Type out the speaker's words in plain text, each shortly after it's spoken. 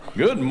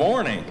Good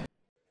morning.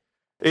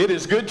 It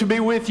is good to be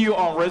with you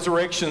on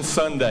Resurrection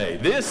Sunday.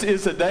 This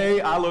is a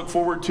day I look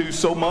forward to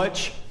so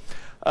much.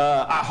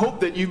 I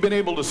hope that you've been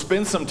able to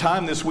spend some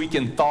time this week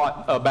in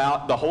thought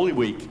about the Holy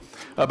Week,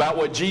 about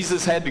what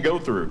Jesus had to go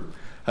through.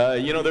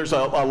 There's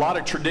a lot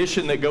of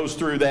tradition that goes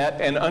through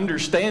that, and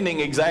understanding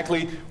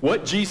exactly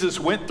what Jesus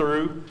went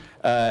through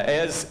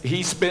as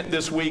he spent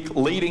this week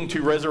leading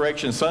to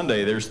Resurrection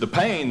Sunday. There's the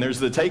pain, there's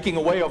the taking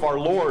away of our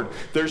Lord,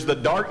 there's the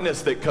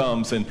darkness that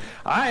comes. And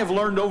I have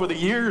learned over the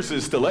years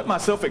is to let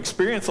myself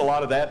experience a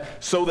lot of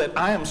that so that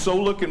I am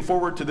so looking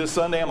forward to this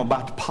Sunday I'm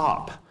about to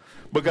pop.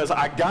 Because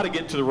I got to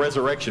get to the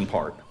resurrection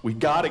part. We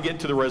got to get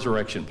to the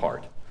resurrection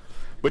part.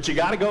 But you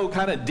got to go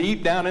kind of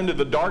deep down into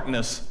the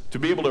darkness to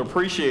be able to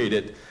appreciate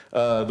it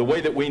the way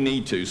that we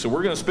need to. So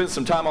we're going to spend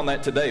some time on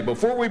that today.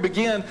 Before we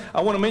begin,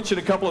 I want to mention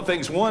a couple of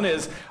things. One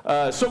is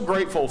so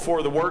grateful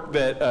for the work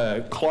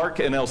that Clark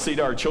and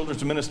Elcida, our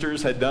children's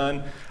ministers, had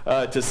done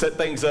to set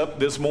things up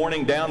this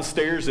morning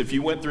downstairs. If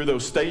you went through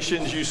those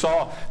stations, you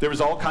saw there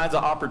was all kinds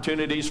of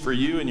opportunities for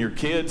you and your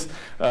kids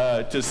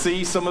to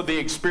see some of the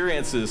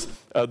experiences,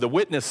 the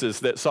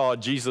witnesses that saw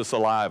Jesus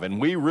alive. And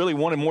we really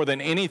wanted more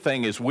than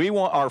anything is we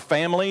want our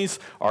families,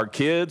 our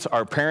kids,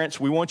 our parents,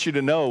 we want you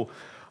to know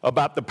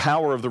about the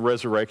power of the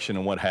resurrection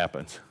and what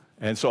happens.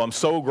 And so I'm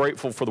so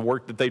grateful for the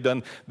work that they've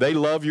done. They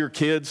love your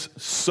kids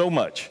so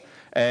much.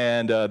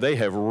 And they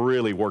have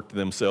really worked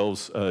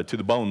themselves to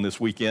the bone this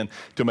weekend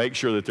to make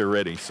sure that they're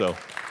ready. So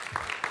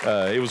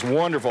it was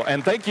wonderful.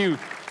 And thank you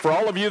for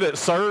all of you that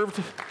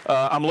served.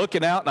 I'm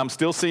looking out and I'm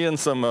still seeing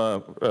some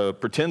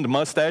pretend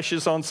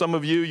mustaches on some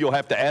of you. You'll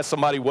have to ask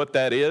somebody what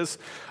that is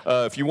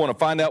if you want to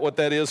find out what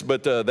that is.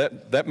 But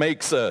that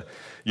makes,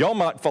 y'all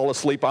might fall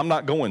asleep. I'm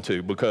not going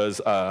to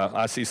because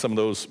I see some of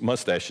those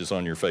mustaches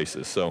on your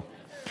faces. So.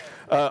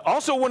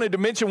 Also wanted to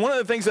mention one of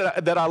the things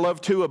that I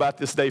love too about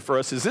this day for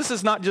us is this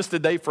is not just a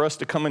day for us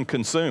to come and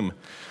consume.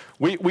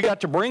 We got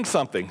to bring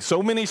something.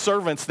 So many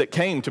servants that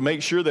came to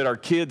make sure that our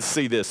kids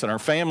see this and our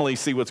families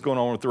see what's going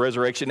on with the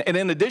resurrection. And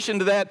in addition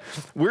to that,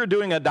 we're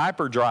doing a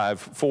diaper drive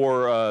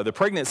for the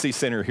pregnancy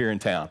center here in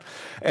town.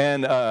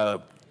 And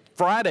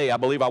Friday, I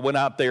believe I went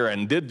out there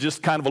and did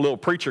just kind of a little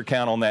preacher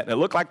count on that. And it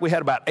looked like we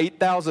had about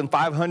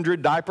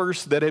 8,500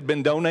 diapers that had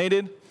been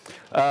donated.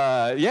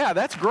 Yeah,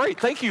 that's great.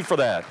 Thank you for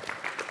that.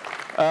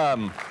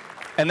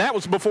 And that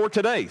was before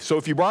today. So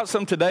if you brought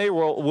some today,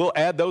 we'll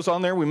add those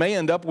on there. We may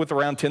end up with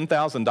around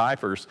 10,000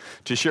 diapers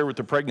to share with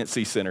the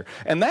pregnancy center.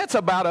 And that's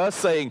about us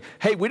saying,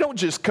 hey, we don't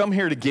just come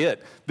here to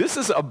get. This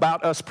is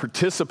about us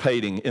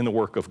participating in the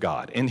work of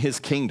God, in his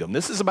kingdom.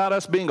 This is about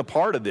us being a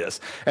part of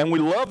this. And we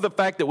love the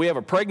fact that we have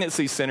a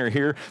pregnancy center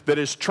here that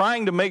is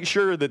trying to make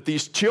sure that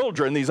these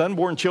children, these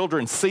unborn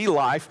children, see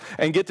life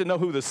and get to know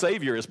who the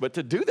Savior is. But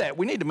to do that,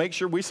 we need to make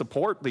sure we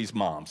support these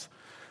moms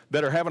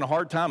that are having a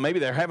hard time. Maybe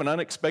they're having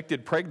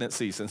unexpected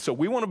pregnancies. And so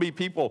we want to be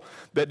people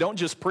that don't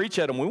just preach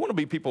at them. We want to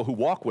be people who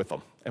walk with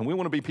them. And we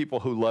want to be people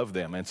who love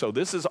them. And so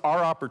this is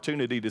our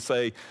opportunity to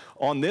say,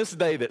 on this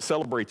day that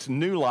celebrates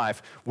new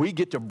life, we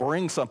get to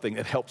bring something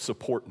that helps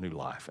support new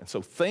life. And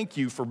so thank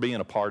you for being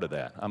a part of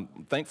that. I'm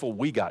thankful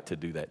we got to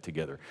do that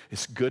together.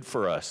 It's good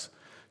for us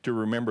to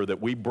remember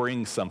that we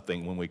bring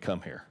something when we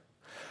come here.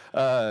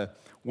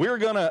 We're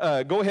going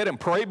to go ahead and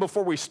pray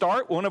before we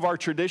start. One of our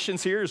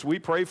traditions here is we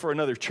pray for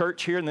another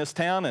church here in this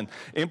town, and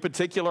in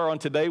particular on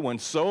today when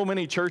so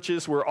many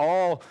churches were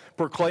all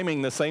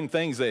proclaiming the same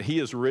things, that he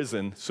is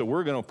risen. So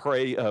we're going to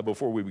pray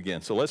before we begin.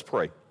 So let's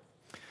pray.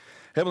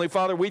 Heavenly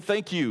Father, we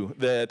thank you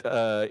that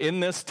in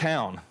this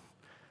town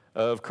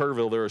of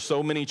Kerrville, there are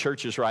so many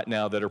churches right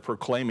now that are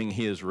proclaiming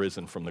he is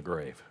risen from the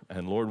grave.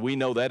 And Lord, we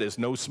know that is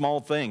no small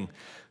thing.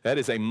 That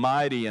is a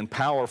mighty and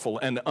powerful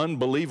and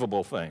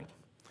unbelievable thing.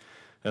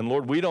 And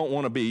Lord, we don't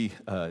want to be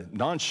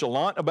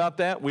nonchalant about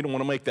that. We don't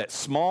want to make that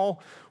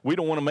small. We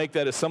don't want to make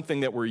that as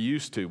something that we're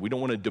used to. We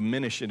don't want to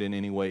diminish it in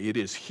any way. It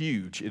is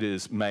huge. It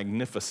is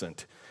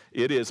magnificent.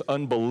 It is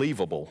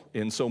unbelievable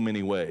in so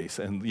many ways,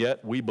 and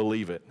yet we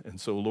believe it.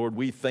 And so, Lord,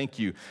 we thank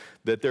you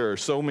that there are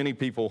so many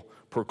people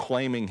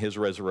proclaiming his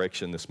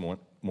resurrection this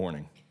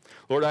morning.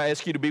 Lord, I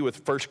ask you to be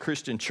with First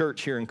Christian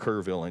Church here in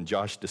Kerrville and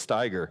Josh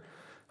DeSteiger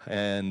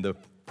and the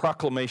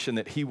proclamation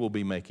that he will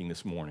be making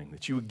this morning,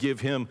 that you would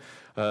give him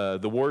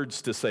the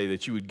words to say,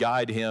 that you would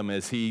guide him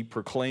as he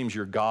proclaims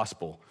your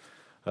gospel,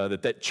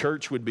 that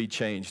church would be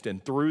changed,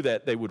 and through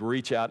that they would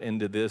reach out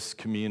into this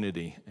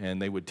community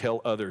and they would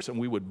tell others, and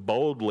we would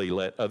boldly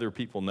let other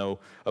people know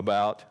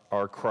about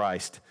our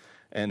Christ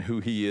and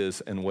who he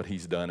is and what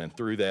he's done, and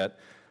through that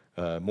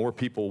more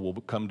people will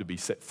come to be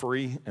set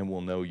free and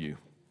will know you.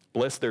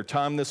 Bless their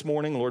time this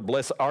morning. Lord,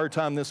 bless our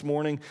time this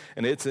morning.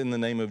 And it's in the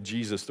name of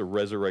Jesus, the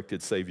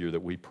resurrected Savior,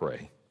 that we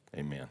pray.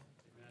 Amen.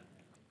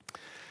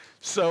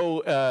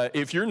 So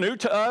if you're new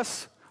to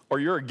us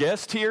or you're a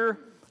guest here,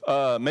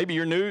 maybe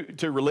you're new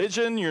to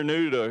religion, you're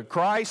new to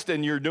Christ,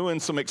 and you're doing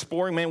some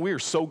exploring, man, we are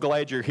so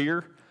glad you're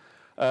here.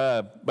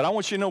 But I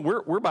want you to know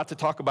we're about to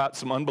talk about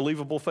some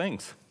unbelievable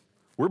things.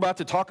 We're about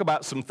to talk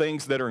about some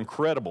things that are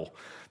incredible,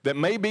 that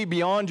may be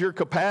beyond your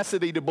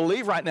capacity to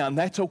believe right now, and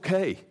that's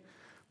okay.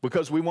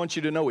 because we want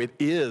you to know it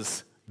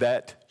is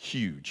that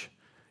huge.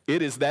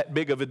 It is that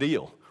big of a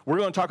deal. We're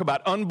going to talk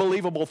about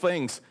unbelievable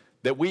things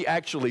that we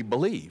actually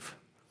believe.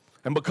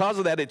 And because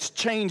of that, it's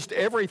changed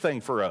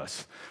everything for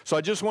us. So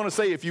I just want to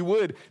say, if you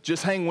would,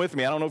 just hang with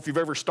me. I don't know if you've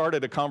ever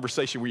started a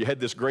conversation where you had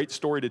this great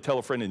story to tell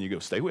a friend and you go,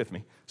 stay with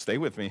me, stay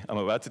with me. I'm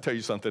about to tell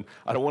you something.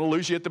 I don't want to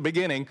lose you at the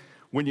beginning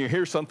when you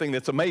hear something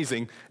that's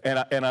amazing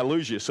and I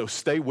lose you. So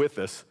stay with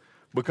us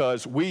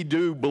because we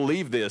do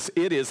believe this.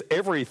 It is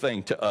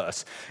everything to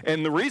us.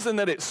 And the reason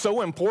that it's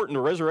so important,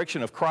 the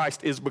resurrection of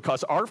Christ, is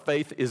because our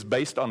faith is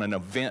based on an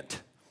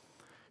event.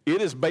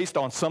 It is based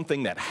on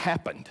something that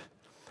happened.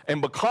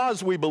 And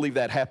because we believe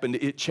that happened,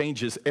 it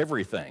changes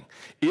everything.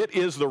 It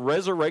is the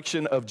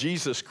resurrection of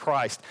Jesus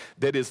Christ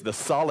that is the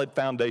solid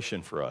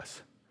foundation for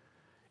us.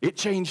 It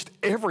changed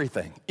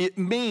everything. It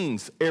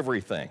means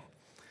everything.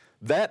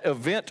 That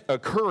event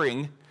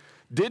occurring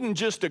didn't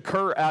just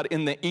occur out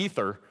in the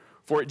ether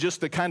for it just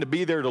to kind of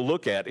be there to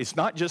look at. It's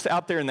not just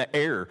out there in the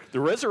air.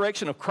 The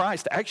resurrection of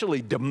Christ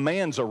actually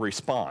demands a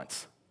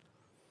response.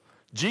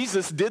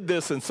 Jesus did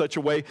this in such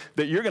a way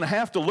that you're going to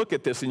have to look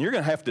at this and you're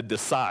going to have to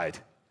decide.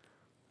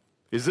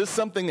 Is this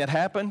something that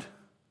happened?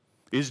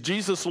 Is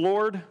Jesus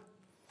Lord?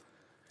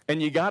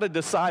 And you got to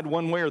decide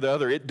one way or the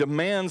other. It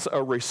demands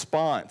a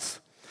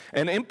response.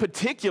 And in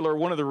particular,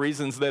 one of the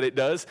reasons that it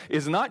does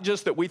is not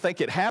just that we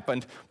think it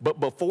happened, but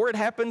before it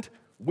happened,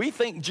 we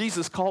think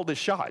Jesus called his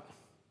shot,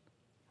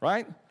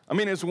 right? I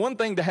mean, it's one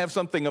thing to have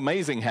something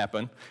amazing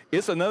happen.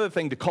 It's another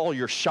thing to call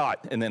your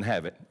shot and then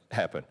have it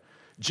happen.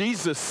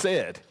 Jesus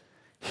said,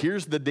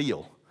 here's the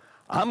deal.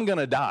 I'm going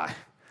to die,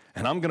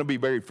 and I'm going to be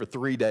buried for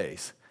 3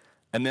 days.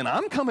 And then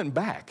I'm coming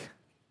back.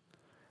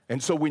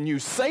 And so when you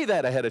say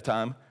that ahead of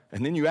time,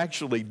 and then you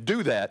actually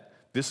do that,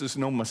 this is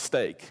no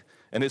mistake,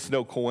 and it's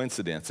no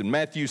coincidence. In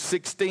Matthew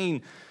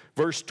 16,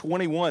 verse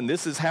 21,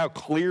 this is how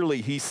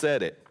clearly he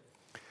said it.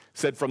 It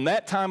said, from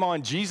that time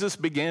on, Jesus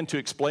began to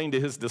explain to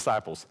his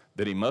disciples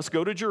that he must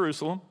go to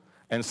Jerusalem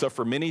and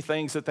suffer many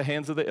things at the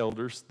hands of the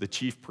elders, the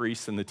chief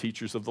priests, and the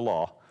teachers of the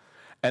law,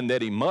 and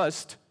that he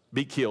must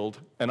be killed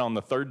and on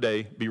the third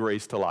day be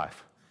raised to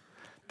life.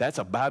 That's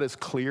about as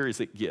clear as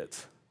it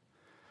gets.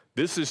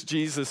 This is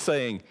Jesus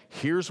saying,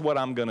 here's what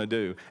I'm going to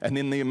do. And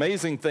then the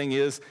amazing thing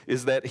is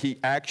that he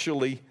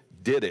actually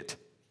did it.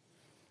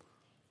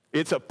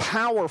 It's a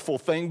powerful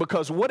thing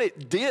because what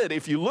it did,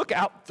 if you look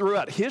out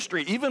throughout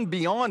history, even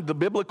beyond the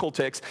biblical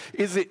text,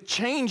 is it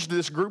changed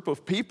this group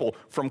of people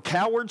from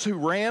cowards who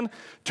ran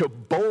to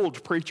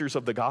bold preachers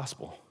of the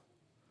gospel.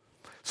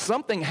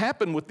 Something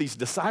happened with these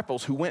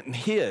disciples who went and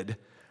hid,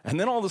 and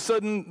then all of a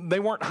sudden they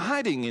weren't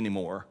hiding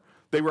anymore.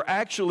 They were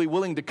actually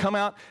willing to come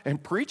out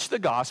and preach the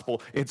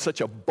gospel in such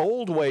a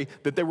bold way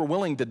that they were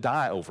willing to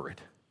die over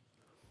it.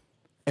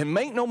 And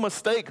make no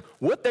mistake,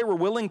 what they were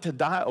willing to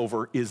die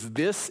over is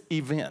this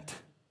event.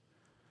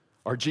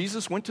 Our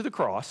Jesus went to the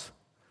cross,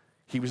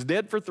 he was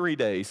dead for 3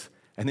 days,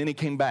 and then he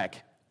came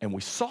back, and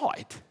we saw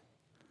it.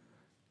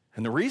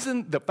 And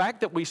the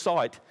fact that we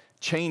saw it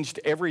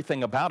changed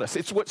everything about us.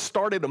 It's what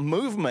started a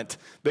movement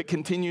that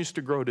continues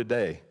to grow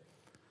today.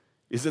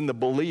 Is in the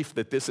belief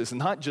that this is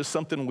not just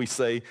something we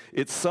say,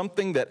 it's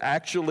something that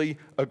actually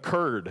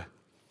occurred,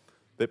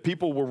 that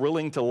people were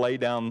willing to lay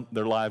down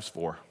their lives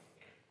for.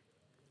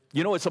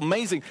 You know, it's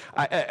amazing.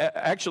 I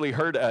actually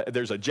heard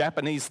there's a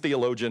Japanese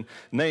theologian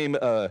named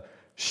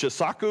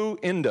Shisaku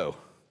Endo.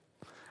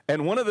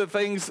 And one of the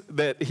things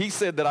that he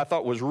said that I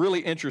thought was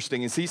really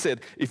interesting is he said,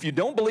 if you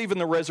don't believe in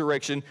the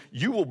resurrection,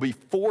 you will be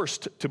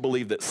forced to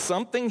believe that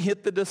something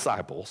hit the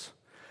disciples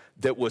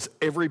that was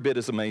every bit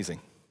as amazing.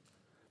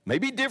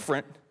 Maybe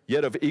different,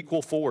 yet of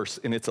equal force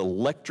in its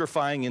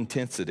electrifying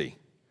intensity.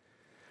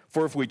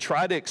 For if we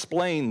try to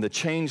explain the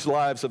changed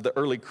lives of the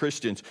early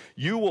Christians,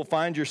 you will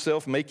find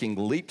yourself making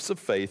leaps of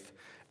faith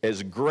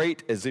as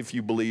great as if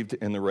you believed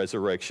in the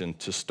resurrection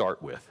to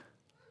start with.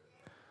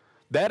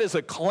 That is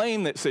a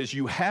claim that says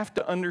you have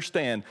to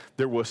understand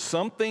there was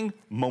something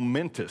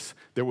momentous.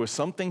 There was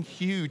something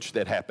huge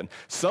that happened.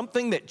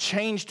 Something that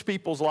changed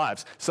people's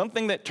lives.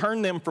 Something that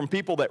turned them from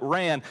people that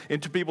ran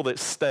into people that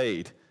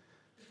stayed.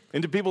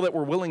 Into people that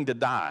were willing to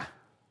die.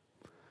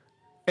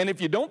 And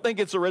if you don't think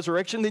it's a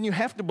resurrection, then you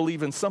have to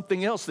believe in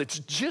something else that's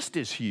just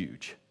as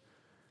huge.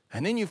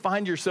 And then you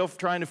find yourself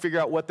trying to figure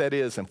out what that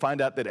is and find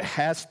out that it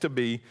has to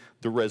be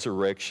the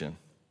resurrection.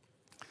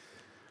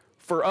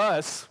 For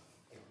us,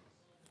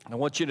 I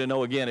want you to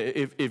know again,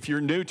 if you're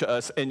new to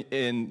us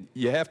and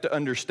you have to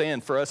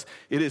understand, for us,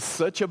 it is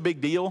such a big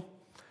deal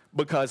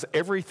because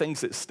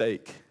everything's at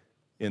stake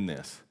in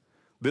this.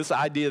 This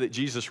idea that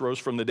Jesus rose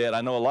from the dead.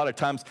 I know a lot of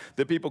times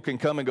that people can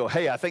come and go,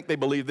 hey, I think they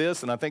believe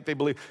this, and I think they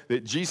believe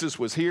that Jesus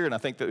was here, and I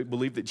think they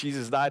believe that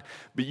Jesus died.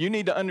 But you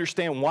need to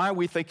understand why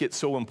we think it's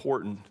so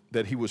important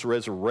that he was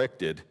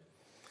resurrected.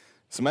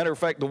 As a matter of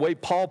fact, the way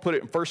Paul put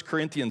it in 1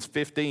 Corinthians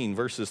 15,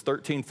 verses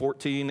 13,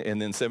 14, and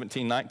then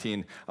 17,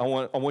 19, I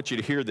want you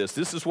to hear this.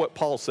 This is what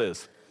Paul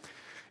says.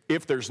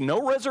 If there's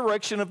no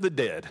resurrection of the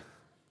dead,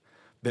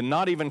 then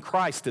not even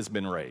Christ has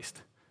been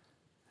raised.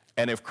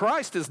 And if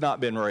Christ has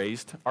not been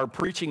raised, our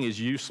preaching is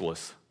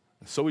useless.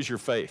 So is your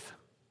faith.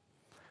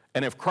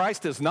 And if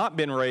Christ has not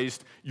been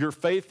raised, your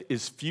faith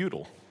is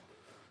futile.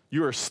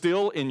 You are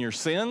still in your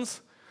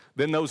sins.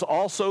 Then those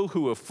also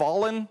who have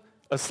fallen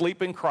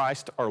asleep in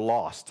Christ are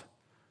lost.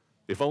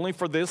 If only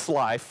for this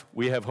life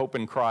we have hope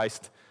in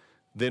Christ,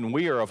 then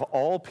we are of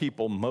all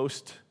people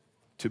most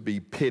to be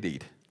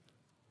pitied.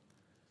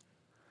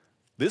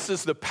 This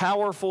is the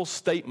powerful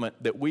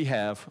statement that we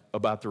have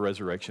about the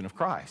resurrection of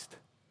Christ.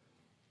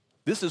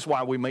 This is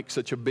why we make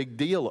such a big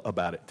deal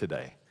about it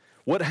today.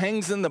 What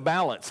hangs in the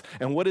balance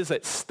and what is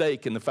at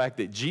stake in the fact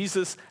that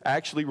Jesus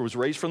actually was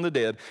raised from the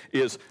dead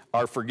is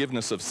our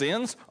forgiveness of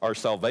sins, our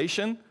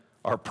salvation,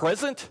 our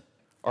present,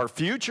 our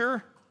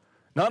future.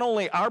 Not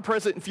only our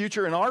present and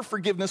future and our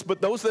forgiveness,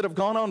 but those that have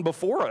gone on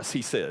before us,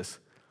 he says.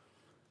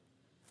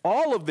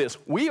 All of this,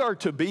 we are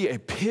to be a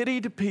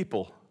pitied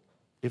people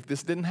if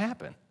this didn't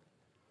happen.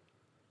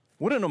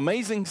 What an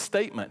amazing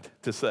statement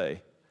to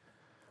say.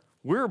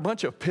 We're a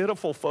bunch of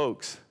pitiful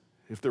folks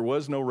if there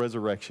was no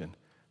resurrection,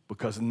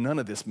 because none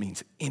of this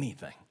means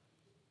anything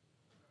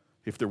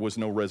if there was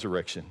no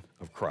resurrection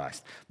of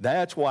Christ.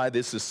 That's why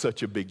this is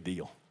such a big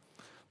deal.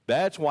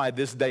 That's why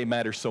this day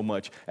matters so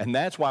much, and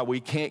that's why we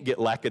can't get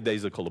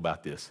lackadaisical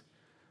about this.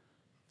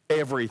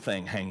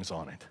 Everything hangs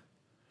on it.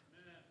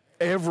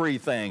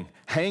 Everything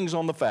hangs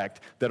on the fact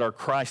that our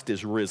Christ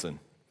is risen.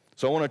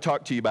 So I want to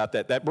talk to you about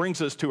that. That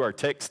brings us to our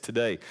text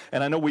today.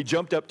 And I know we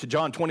jumped up to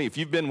John 20. If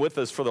you've been with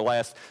us for the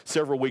last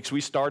several weeks, we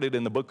started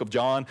in the book of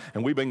John,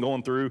 and we've been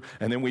going through,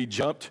 and then we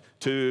jumped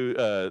to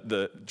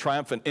the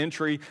triumphant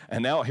entry,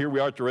 and now here we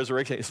are at the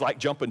resurrection. It's like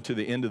jumping to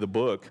the end of the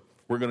book.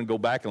 We're going to go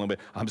back a little bit.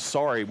 I'm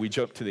sorry we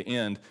jumped to the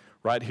end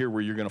right here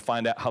where you're going to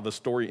find out how the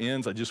story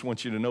ends. I just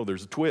want you to know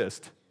there's a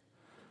twist.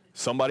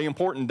 Somebody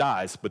important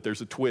dies, but there's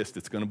a twist.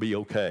 It's going to be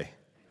okay.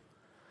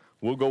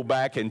 We'll go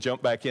back and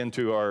jump back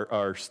into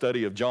our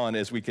study of John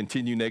as we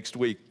continue next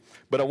week.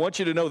 But I want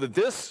you to know that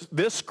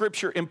this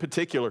scripture in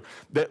particular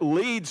that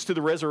leads to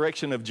the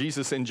resurrection of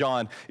Jesus in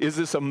John is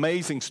this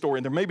amazing story.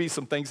 And there may be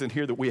some things in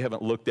here that we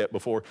haven't looked at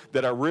before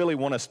that I really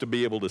want us to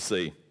be able to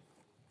see.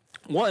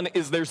 One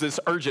is there's this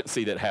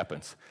urgency that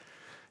happens.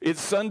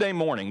 It's Sunday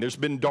morning. There's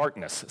been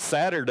darkness.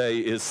 Saturday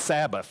is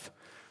Sabbath.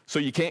 So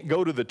you can't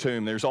go to the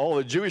tomb. There's all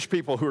the Jewish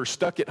people who are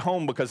stuck at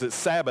home because it's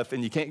Sabbath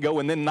and you can't go.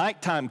 And then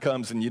nighttime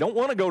comes and you don't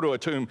want to go to a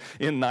tomb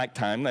in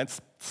nighttime. That's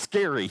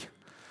scary.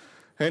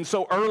 And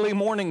so early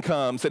morning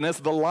comes, and as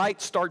the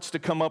light starts to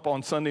come up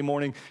on Sunday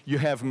morning, you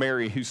have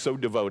Mary who's so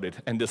devoted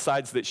and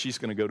decides that she's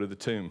going to go to the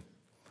tomb.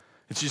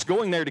 And she's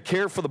going there to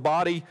care for the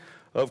body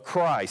of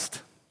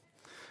Christ.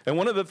 And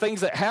one of the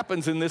things that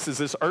happens in this is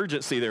this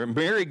urgency there.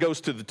 Mary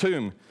goes to the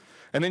tomb.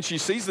 And then she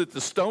sees that the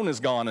stone is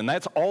gone, and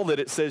that's all that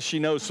it says she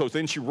knows. So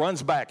then she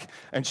runs back,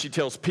 and she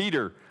tells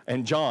Peter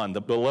and John,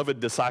 the beloved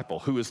disciple,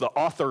 who is the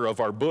author of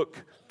our book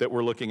that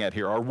we're looking at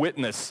here, our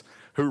witness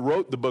who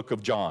wrote the book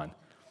of John.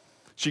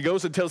 She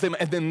goes and tells them,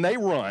 and then they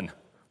run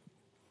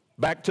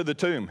back to the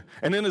tomb.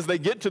 And then as they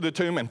get to the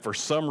tomb, and for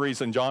some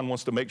reason John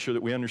wants to make sure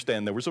that we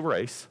understand there was a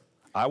race.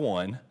 I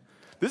won.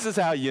 This is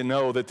how you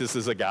know that this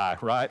is a guy,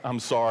 right? I'm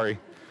sorry.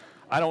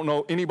 I don't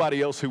know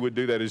anybody else who would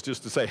do that, is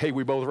just to say, hey,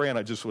 we both ran.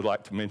 I just would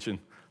like to mention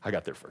I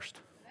got there first,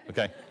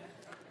 okay?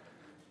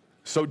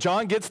 So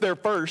John gets there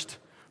first.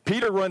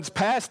 Peter runs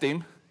past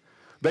him.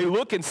 They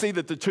look and see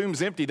that the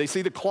tomb's empty. They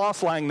see the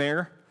cloths lying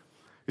there.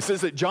 It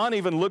says that John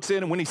even looks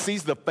in, and when he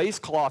sees the face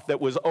cloth that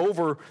was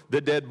over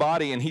the dead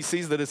body and he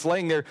sees that it's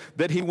laying there,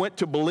 that he went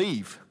to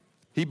believe.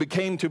 He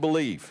became to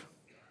believe.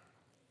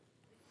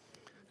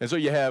 And so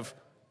you have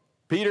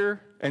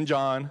Peter and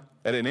John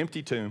at an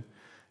empty tomb,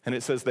 and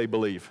it says they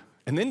believe.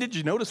 And then did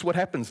you notice what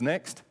happens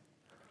next?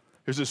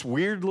 There's this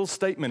weird little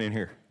statement in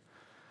here.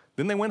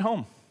 Then they went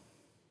home.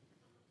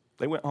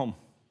 They went home.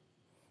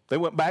 They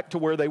went back to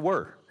where they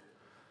were.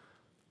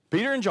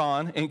 Peter and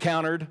John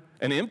encountered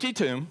an empty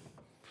tomb.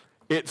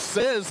 It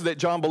says that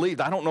John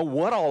believed. I don't know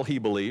what all he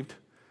believed,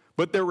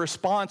 but their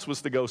response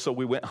was to go, so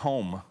we went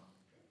home.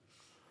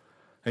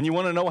 And you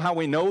want to know how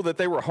we know that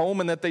they were home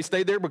and that they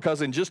stayed there?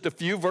 Because in just a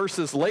few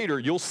verses later,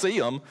 you'll see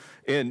them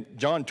in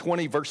John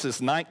 20,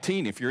 verses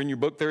 19. If you're in your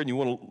book there and you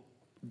want to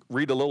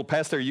read a little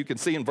past there, you can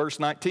see in verse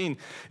 19,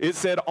 it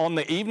said, on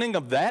the evening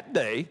of that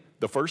day,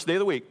 the first day of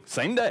the week,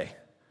 same day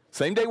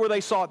where they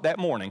saw it that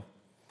morning,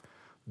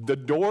 the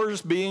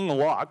doors being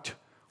locked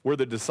where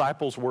the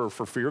disciples were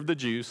for fear of the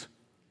Jews,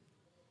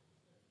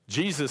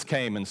 Jesus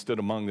came and stood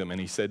among them,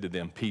 and he said to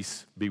them,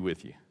 peace be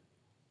with you.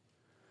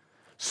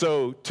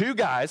 So 2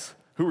 guys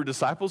who were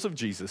disciples of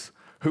Jesus,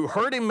 who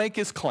heard him make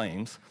his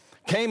claims,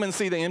 came and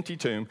see the empty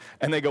tomb,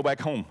 and they go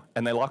back home,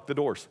 and they lock the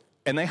doors,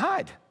 and they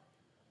hide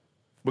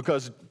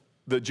because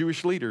the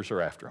Jewish leaders are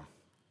after them.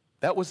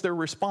 That was their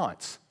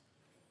response,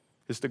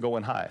 is to go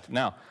and hide.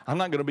 Now, I'm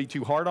not going to be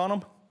too hard on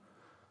them.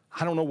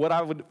 I don't know what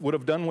I would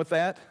have done with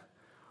that,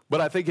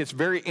 but I think it's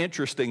very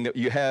interesting that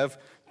you have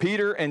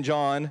Peter and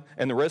John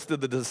and the rest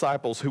of the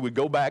disciples who would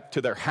go back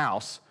to their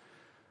house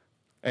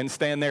and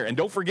stand there. And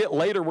don't forget,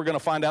 later we're going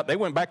to find out they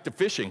went back to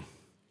fishing.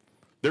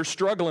 They're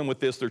struggling with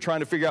this. They're trying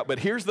to figure out. But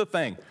here's the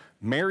thing.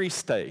 Mary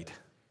stayed.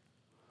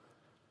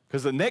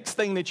 Because the next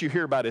thing that you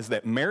hear about is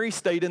that Mary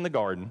stayed in the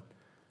garden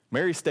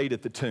Mary stayed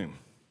at the tomb.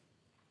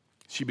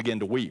 She began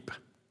to weep.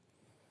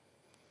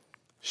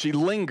 She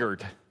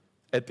lingered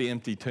at the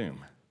empty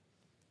tomb.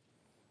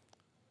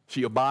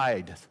 She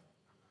abided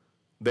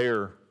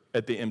there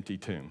at the empty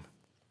tomb.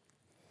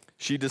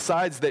 She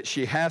decides that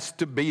she has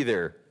to be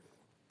there.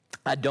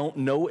 I don't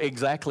know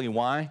exactly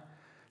why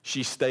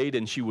she stayed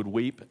and she would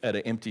weep at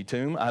an empty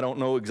tomb. I don't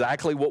know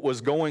exactly what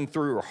was going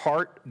through her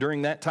heart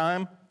during that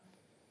time.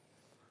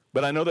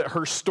 But I know that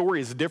her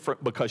story is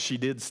different because she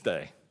did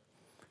stay.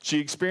 She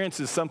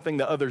experiences something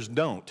that others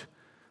don't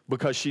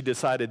because she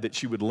decided that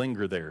she would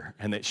linger there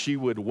and that she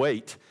would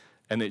wait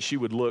and that she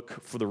would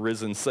look for the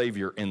risen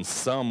Savior in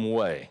some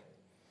way.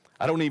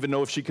 I don't even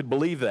know if she could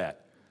believe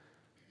that.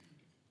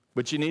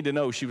 But you need to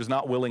know she was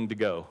not willing to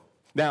go.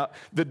 Now,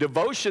 the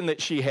devotion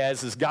that she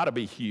has got to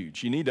be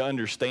huge. You need to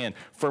understand,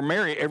 for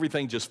Mary,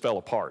 everything just fell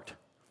apart.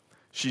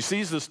 She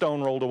sees the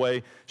stone rolled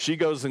away. She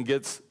goes and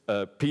gets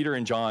Peter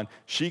and John.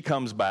 She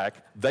comes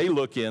back. They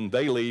look in.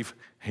 They leave.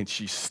 And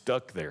she's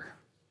stuck there.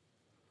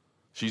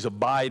 She's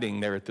abiding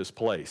there at this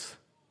place.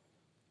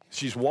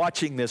 She's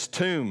watching this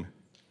tomb.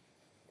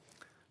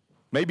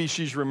 Maybe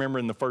she's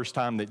remembering the first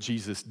time that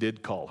Jesus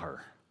did call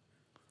her.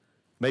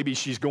 Maybe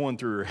she's going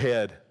through her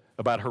head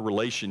about her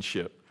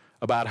relationship,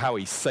 about how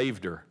he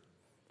saved her,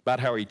 about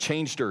how he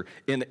changed her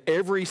in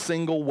every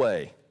single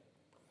way.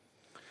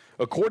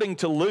 According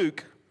to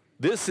Luke,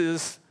 this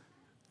is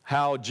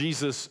how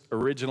Jesus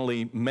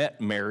originally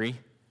met Mary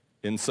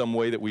in some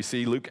way that we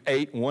see. Luke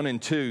 8, 1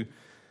 and 2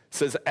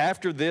 says,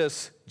 after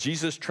this,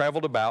 Jesus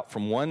traveled about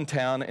from one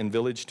town and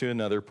village to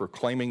another,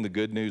 proclaiming the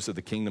good news of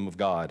the kingdom of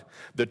God.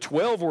 The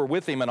 12 were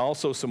with him, and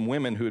also some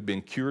women who had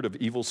been cured of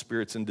evil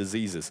spirits and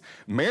diseases.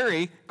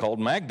 Mary, called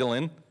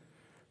Magdalene,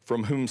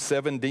 from whom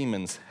 7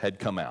 demons had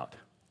come out.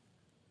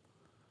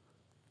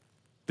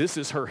 This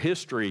is her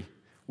history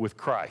with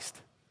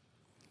Christ.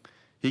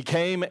 He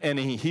came and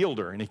he healed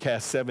her and he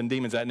cast 7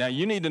 demons out. Now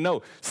you need to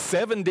know,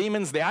 7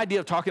 demons, the idea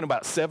of talking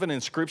about 7 in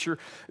Scripture,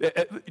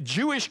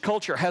 Jewish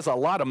culture has a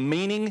lot of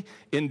meaning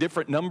in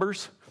different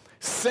numbers.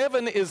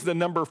 7 is the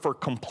number for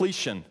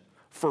completion,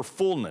 for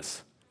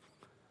fullness.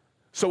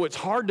 So it's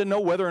hard to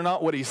know whether or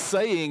not what he's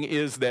saying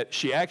is that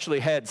she actually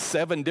had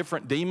 7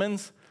 different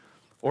demons,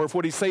 or if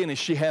what he's saying is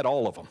she had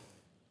all of them.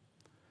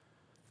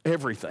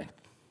 Everything.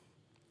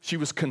 She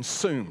was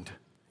consumed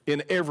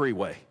in every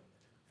way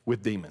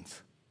with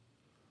demons.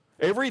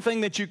 Everything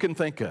that you can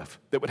think of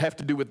that would have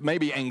to do with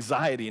maybe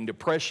anxiety and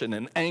depression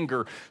and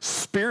anger,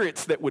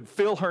 spirits that would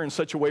fill her in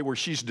such a way where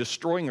she's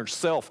destroying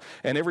herself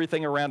and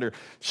everything around her.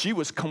 She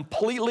was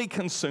completely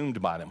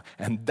consumed by them.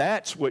 And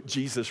that's what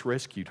Jesus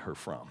rescued her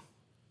from.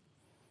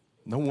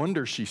 No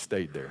wonder she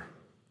stayed there.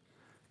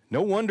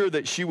 No wonder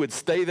that she would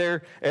stay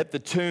there at the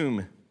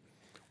tomb,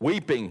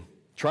 weeping,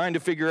 trying to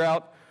figure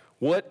out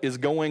what is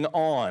going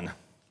on.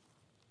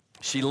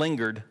 She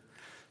lingered.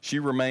 She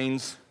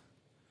remains.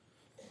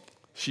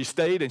 She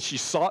stayed and she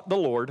sought the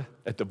Lord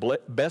at the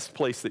best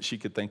place that she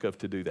could think of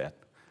to do that.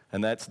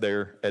 And that's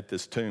there at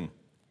this tomb.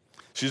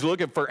 She's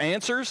looking for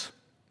answers.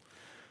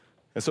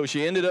 And so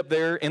she ended up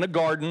there in a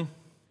garden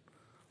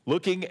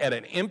looking at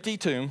an empty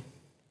tomb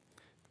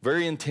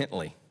very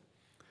intently.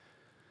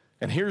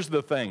 And here's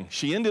the thing.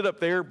 She ended up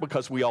there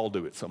because we all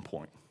do at some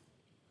point.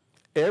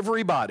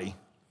 Everybody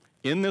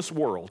in this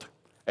world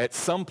at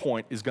some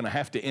point is going to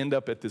have to end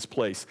up at this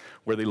place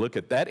where they look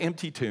at that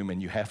empty tomb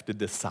and you have to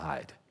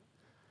decide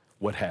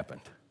what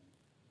happened.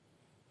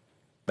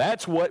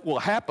 That's what will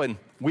happen,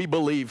 we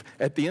believe,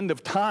 at the end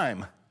of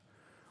time.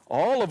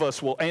 All of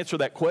us will answer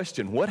that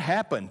question, what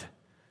happened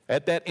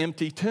at that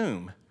empty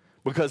tomb?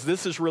 Because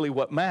this is really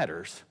what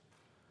matters.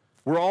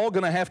 We're all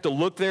going to have to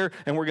look there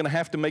and we're going to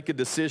have to make a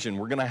decision.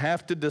 We're going to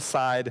have to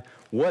decide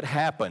what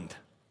happened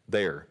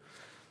there.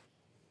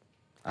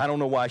 I don't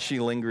know why she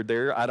lingered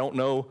there. I don't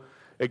know,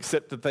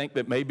 except to think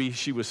that maybe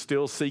she was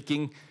still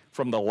seeking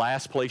from the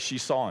last place she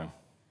saw him.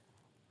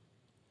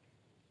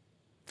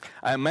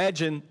 I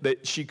imagine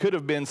that she could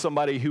have been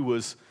somebody who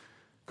was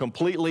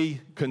completely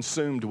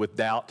consumed with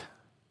doubt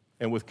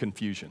and with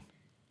confusion.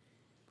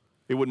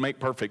 It would make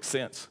perfect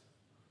sense.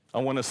 I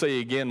want to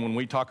say again, when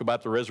we talk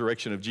about the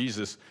resurrection of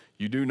Jesus,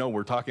 you do know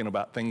we're talking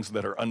about things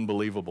that are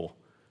unbelievable,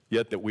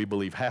 yet that we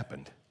believe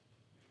happened.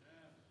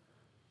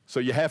 So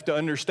you have to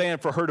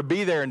understand, for her to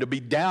be there and to be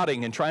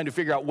doubting and trying to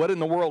figure out what in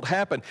the world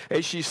happened,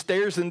 as she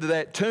stares into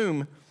that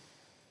tomb,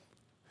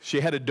 she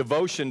had a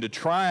devotion to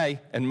try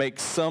and make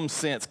some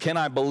sense. Can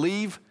I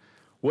believe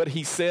what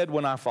he said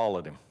when I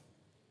followed him?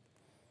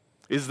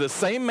 Is the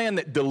same man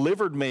that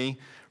delivered me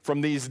from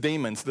these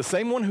demons, the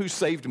same one who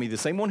saved me, the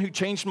same one who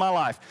changed my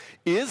life,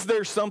 is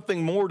there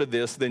something more to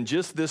this than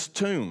just this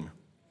tomb?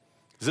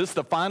 Is this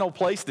the final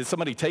place? Did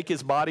somebody take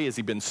his body? Has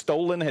he been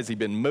stolen? Has he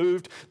been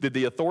moved? Did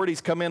the authorities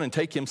come in and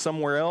take him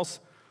somewhere else?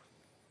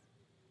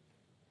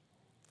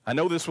 I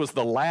know this was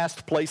the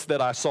last place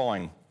that I saw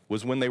him,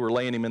 was when they were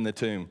laying him in the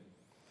tomb.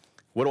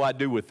 What do I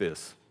do with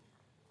this?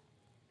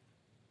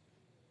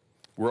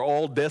 We're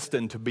all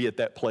destined to be at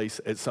that place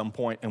at some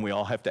point, and we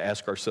all have to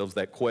ask ourselves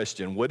that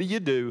question. What do you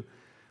do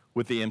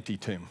with the empty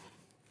tomb?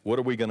 What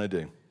are we going to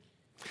do?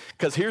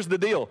 Because here's the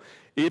deal.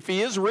 If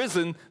he is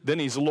risen, then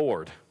he's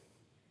Lord.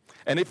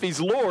 And if he's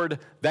Lord,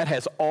 that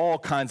has all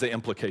kinds of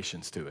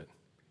implications to it.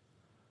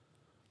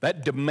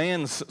 That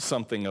demands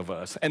something of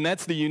us. And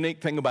that's the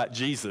unique thing about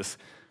Jesus,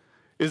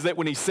 is that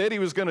when he said he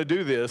was going to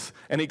do this,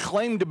 and he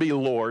claimed to be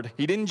Lord,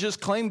 he didn't just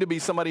claim to be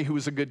somebody who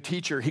was a good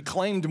teacher. He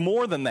claimed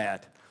more than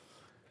that.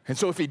 And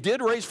so if he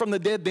did raise from the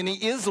dead, then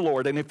he is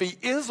Lord. And if he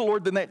is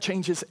Lord, then that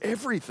changes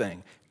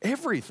everything.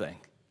 Everything.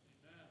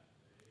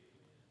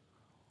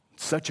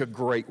 Such a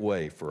great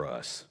way for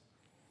us.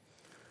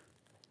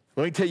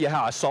 Let me tell you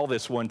how I saw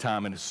this one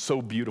time, and it's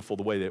so beautiful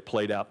the way that it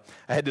played out.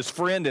 I had this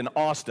friend in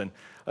Austin.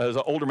 There's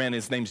an older man,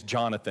 his name's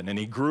Jonathan, and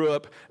he grew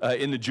up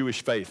in the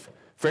Jewish faith,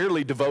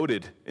 fairly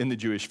devoted in the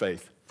Jewish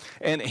faith.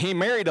 And he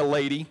married a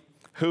lady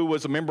who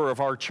was a member of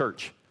our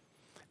church.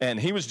 And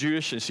he was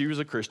Jewish, and she was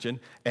a Christian,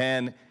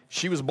 and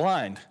she was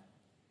blind.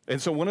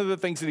 And so one of the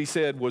things that he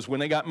said was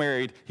when they got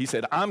married, he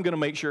said, I'm going to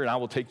make sure, and I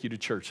will take you to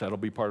church. That'll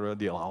be part of the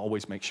deal. I'll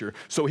always make sure.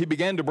 So he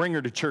began to bring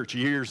her to church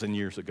years and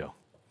years ago.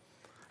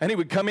 And he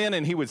would come in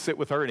and he would sit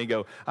with her and he'd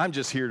go, I'm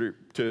just here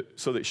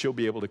so that she'll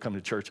be able to come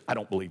to church. I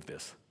don't believe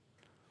this.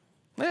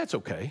 That's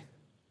okay.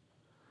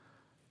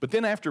 But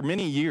then after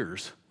many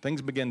years,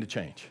 things began to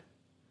change.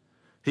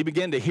 He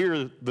began to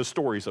hear the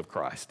stories of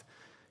Christ.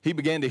 He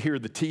began to hear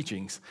the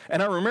teachings.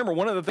 And I remember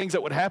one of the things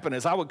that would happen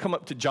is I would come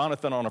up to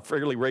Jonathan on a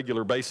fairly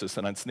regular basis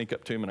and I'd sneak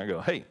up to him and I'd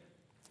go, hey,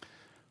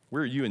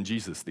 where are you and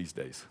Jesus these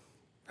days?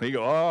 And he'd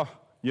go,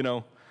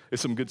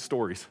 it's some good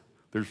stories.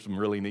 There's some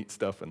really neat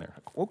stuff in there. I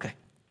go, okay.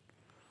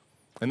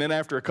 And then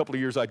after a couple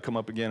of years, I'd come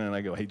up again and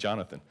I go, hey,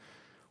 Jonathan,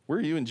 where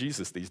are you and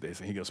Jesus these days?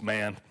 And he goes,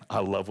 man, I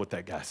love what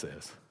that guy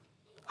says.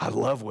 I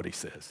love what he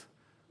says.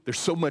 There's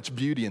so much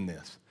beauty in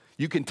this.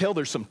 You can tell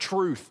there's some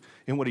truth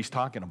in what he's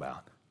talking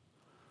about.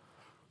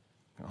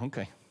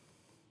 Okay.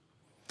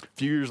 A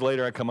few years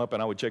later, I come up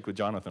and I would check with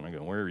Jonathan. I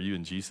go, where are you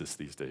and Jesus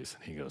these days?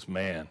 And he goes,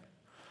 man,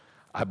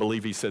 I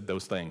believe he said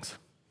those things.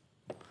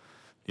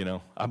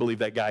 I believe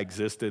that guy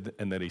existed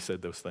and that he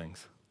said those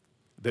things.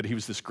 That he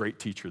was this great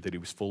teacher, that he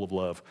was full of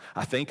love.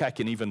 I think I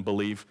can even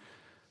believe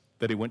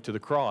that he went to the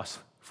cross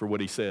for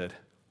what he said.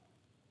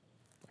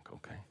 Like,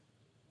 okay.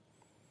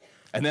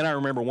 And then I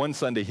remember one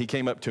Sunday he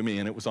came up to me,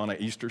 and it was on an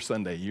Easter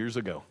Sunday years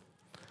ago.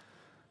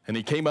 And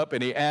he came up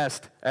and he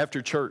asked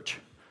after church,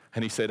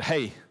 and he said,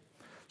 hey,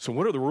 so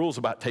what are the rules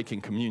about taking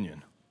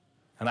communion?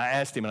 And I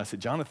asked him, and I said,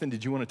 Jonathan,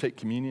 did you want to take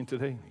communion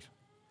today? And he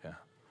said,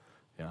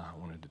 yeah, I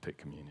wanted to take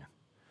communion.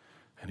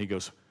 And he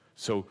goes,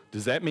 so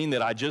does that mean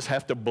that I just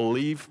have to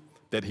believe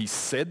that he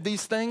said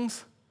these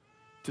things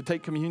to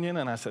take communion?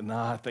 And I said, no,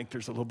 I think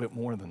there's a little bit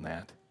more than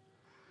that.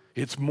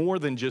 It's more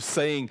than just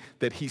saying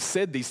that he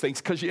said these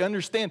things, because you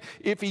understand,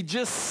 if he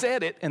just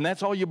said it and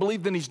that's all you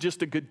believe, then he's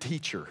just a good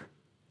teacher.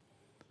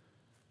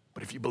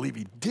 But if you believe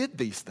he did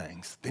these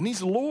things, then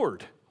he's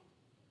Lord.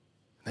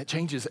 That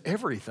changes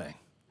everything.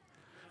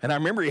 And I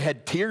remember he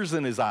had tears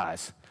in his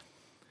eyes.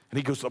 And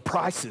he goes, the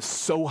price is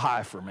so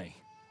high for me.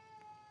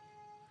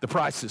 The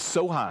price is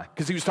so high.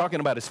 Because he was talking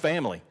about his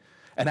family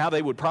and how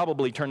they would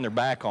probably turn their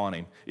back on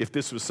him if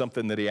this was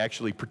something that he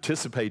actually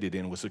participated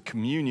in, was a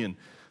communion,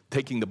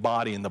 taking the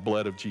body and the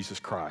blood of Jesus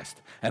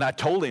Christ. And I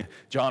told him,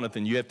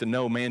 Jonathan, you have to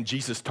know, man,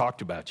 Jesus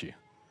talked about you.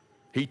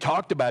 He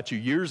talked about you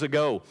years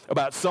ago,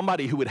 about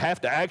somebody who would have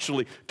to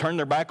actually turn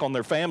their back on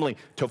their family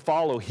to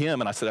follow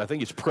him. And I said, I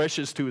think it's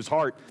precious to his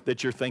heart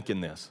that you're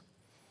thinking this.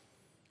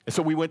 And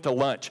so we went to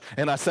lunch,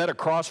 and I sat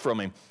across from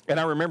him, and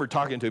I remember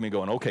talking to him and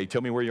going, okay,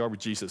 tell me where you are with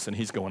Jesus. And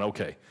he's going,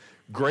 okay,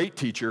 great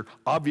teacher.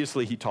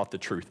 Obviously, he taught the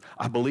truth.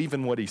 I believe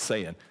in what he's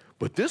saying.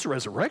 But this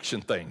resurrection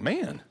thing,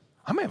 man,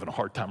 I'm having a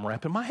hard time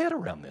wrapping my head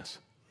around this.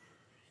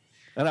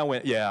 And I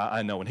went, yeah,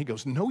 I know. And he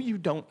goes, no, you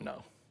don't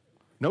know.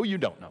 No, you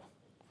don't know.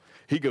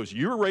 He goes,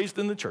 you were raised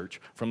in the church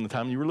from the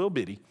time you were a little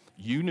bitty.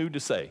 You knew to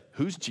say,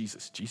 who's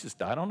Jesus? Jesus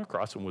died on the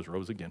cross and was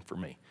rose again for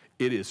me.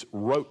 It is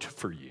wrote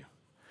for you.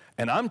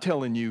 And I'm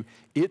telling you,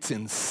 it's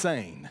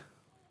insane.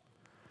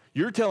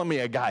 You're telling me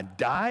a guy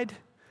died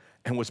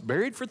and was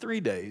buried for 3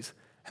 days,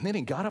 and then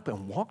he got up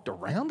and walked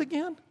around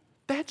again?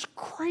 That's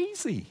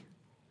crazy.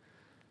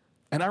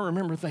 And I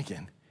remember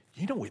thinking,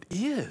 it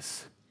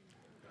is.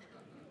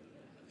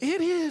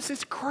 It is.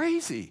 It's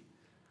crazy.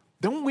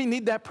 Don't we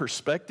need that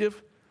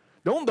perspective?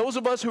 Don't those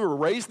of us who are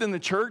raised in the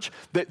church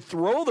that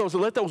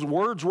let those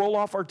words roll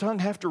off our tongue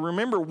have to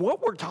remember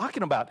what we're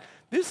talking about?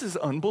 This is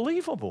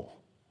unbelievable.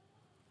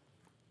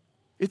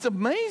 It's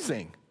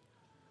amazing.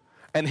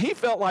 And he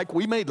felt like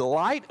we made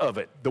light of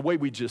it the way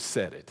we just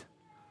said it.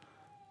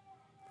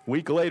 A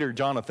week later,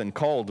 Jonathan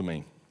called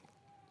me.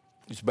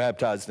 He's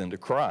baptized into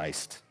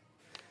Christ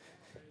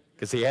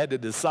because he had to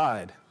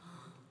decide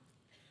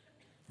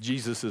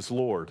Jesus is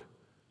Lord.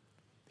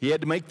 He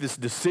had to make this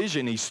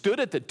decision. He stood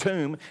at the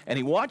tomb and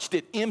he watched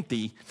it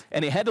empty,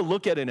 and he had to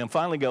look at it and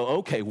finally go,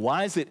 okay,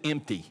 why is it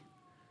empty?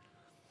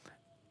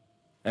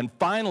 And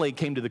finally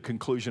came to the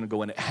conclusion of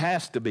going, it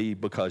has to be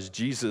because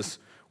Jesus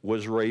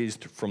was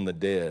raised from the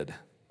dead.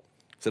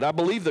 He said, I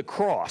believe the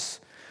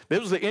cross This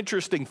was the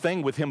interesting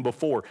thing with him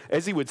before.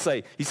 As he would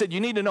say, he said,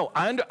 you need to know,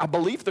 I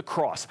believe the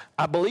cross.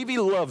 I believe he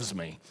loves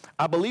me.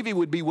 I believe he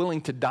would be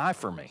willing to die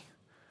for me.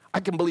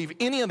 I can believe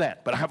any of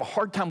that, but I have a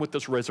hard time with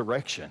this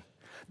resurrection.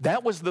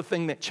 That was the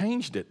thing that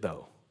changed it,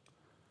 though.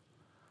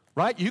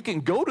 Right? You can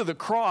go to the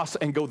cross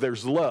and go,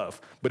 there's love.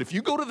 But if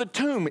you go to the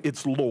tomb,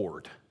 it's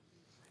Lord.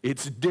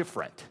 It's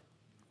different.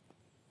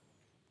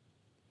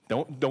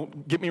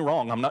 Don't get me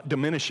wrong. I'm not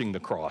diminishing the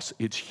cross.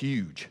 It's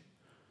huge.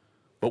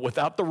 But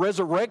without the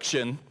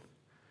resurrection,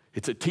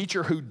 it's a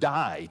teacher who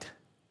died.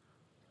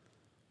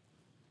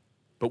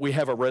 But we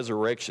have a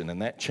resurrection,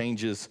 and that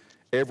changes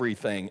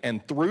everything.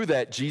 And through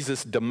that,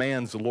 Jesus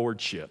demands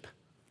lordship.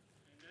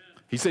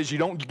 Amen. He says you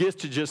don't get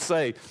to just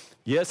say,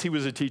 yes, he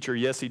was a teacher,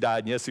 yes, he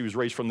died, and yes, he was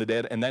raised from the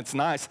dead, and that's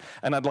nice,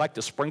 and I'd like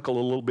to sprinkle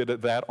a little bit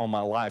of that on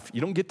my life.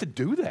 You don't get to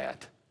do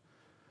that.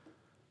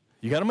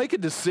 You got to make a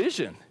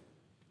decision.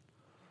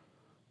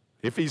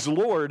 If he's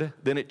Lord,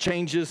 then it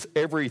changes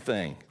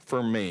everything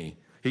for me.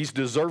 He's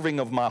deserving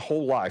of my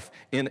whole life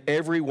in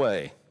every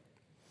way.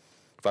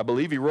 If I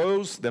believe he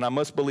rose, then I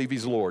must believe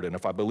he's Lord. And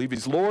if I believe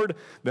he's Lord,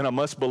 then I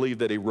must believe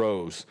that he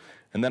rose.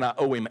 And then I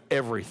owe him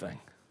everything.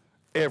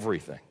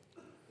 Everything.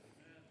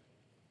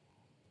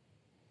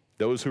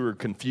 Those who are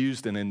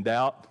confused and in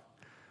doubt,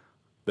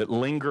 that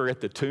linger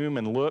at the tomb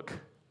and look,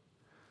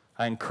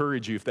 I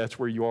encourage you, if that's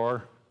where you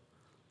are,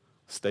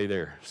 stay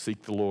there.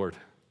 Seek the Lord.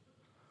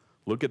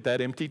 Look at that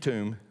empty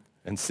tomb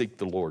and seek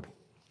the Lord.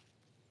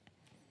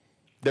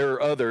 There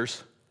are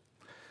others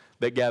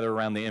that gather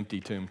around the empty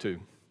tomb too.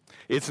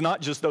 It's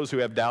not just those who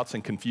have doubts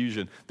and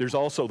confusion. There's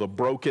also the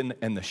broken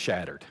and the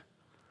shattered.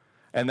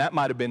 And that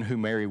might have been who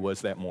Mary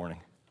was that morning.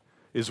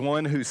 Is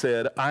one who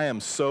said, I am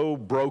so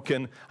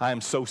broken, I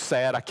am so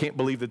sad, I can't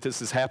believe that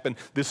this has happened.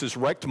 This has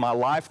wrecked my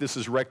life, this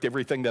has wrecked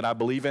everything that I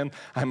believe in.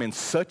 I'm in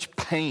such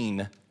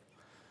pain,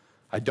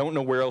 I don't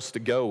know where else to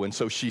go. And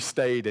so she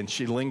stayed and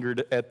she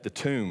lingered at the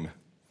tomb.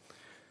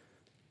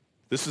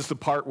 This is the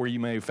part where you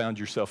may have found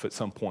yourself at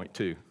some point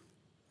too.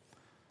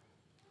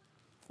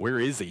 Where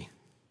is he?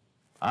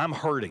 I'm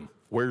hurting.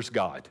 Where's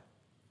God?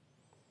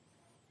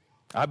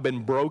 I've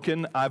been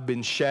broken. I've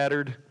been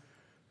shattered.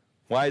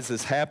 Why is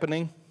this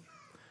happening?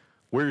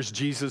 Where's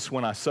Jesus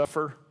when I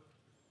suffer?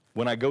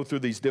 When I go through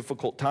these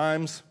difficult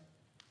times?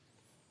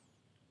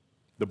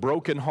 The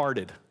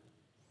brokenhearted,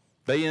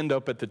 they end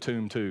up at the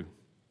tomb too,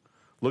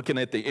 looking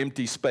at the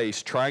empty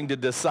space, trying to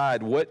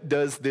decide, what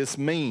does this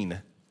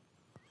mean?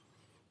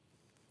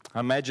 I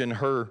imagine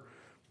her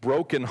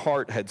broken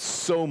heart had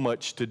so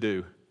much to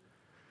do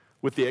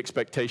with the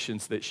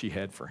expectations that she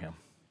had for him.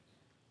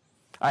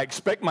 I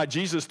expect my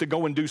Jesus to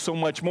go and do so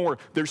much more.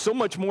 There's so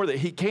much more that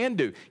he can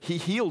do. He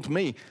healed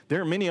me.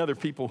 There are many other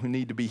people who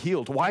need to be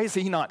healed. Why is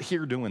he not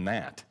here doing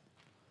that?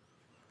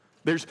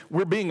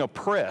 We're being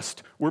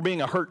oppressed. We're being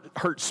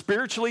hurt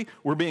spiritually.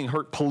 We're being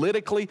hurt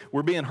politically.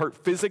 We're being hurt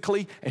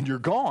physically. And you're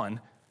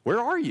gone. Where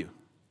are you?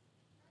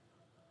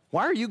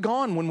 Why are you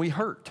gone when we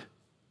hurt?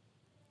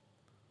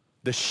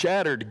 The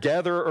shattered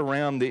gather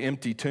around the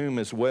empty tomb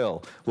as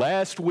well.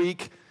 Last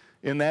week,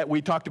 in that we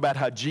talked about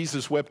how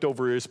Jesus wept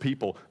over his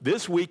people.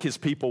 This week, his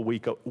people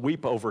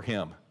weep over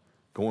him,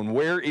 going,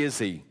 where is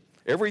he?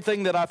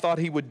 Everything that I thought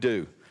he would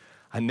do,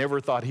 I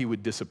never thought he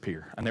would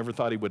disappear. I never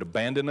thought he would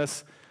abandon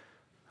us.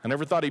 I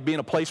never thought he'd be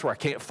in a place where I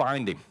can't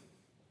find him.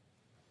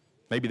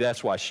 Maybe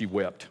that's why she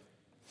wept.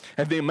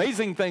 And the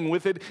amazing thing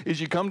with it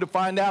is you come to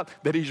find out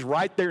that he's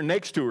right there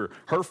next to her.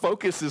 Her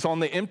focus is on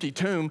the empty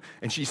tomb,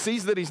 and she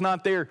sees that he's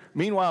not there.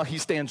 Meanwhile, he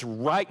stands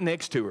right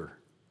next to her.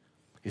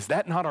 Is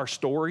that not our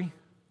story?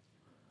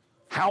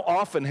 How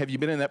often have you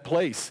been in that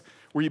place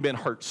where you've been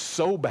hurt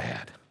so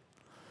bad,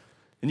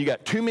 and you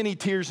got too many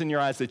tears in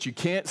your eyes that you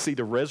can't see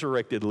the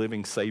resurrected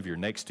living Savior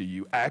next to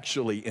you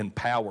actually in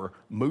power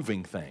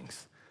moving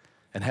things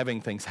and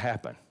having things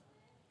happen?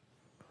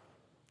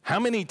 How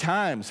many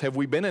times have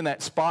we been in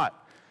that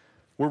spot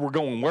where we're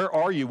going, where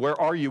are you, where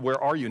are you, where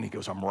are you? And he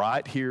goes, I'm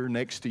right here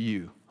next to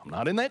you. I'm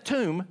not in that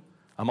tomb.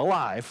 I'm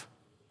alive,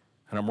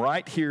 and I'm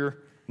right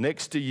here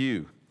next to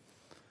you.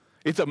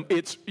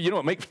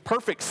 It makes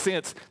perfect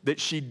sense that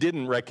she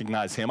didn't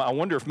recognize him. I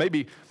wonder if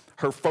maybe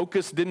her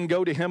focus didn't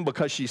go to him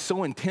because she's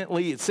so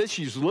intently, it says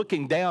she's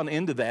looking down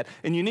into that.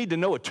 And you need to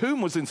know a tomb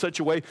was in such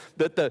a way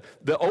that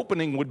the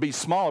opening would be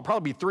small, it'd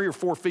probably be 3 or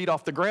 4 feet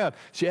off the ground.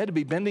 She had to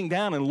be bending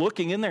down and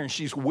looking in there, and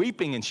she's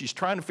weeping and she's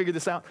trying to figure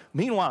this out.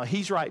 Meanwhile,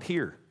 he's right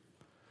here.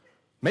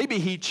 Maybe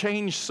he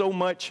changed so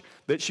much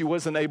that she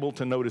wasn't able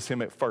to notice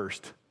him at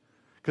first,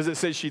 because it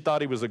says she thought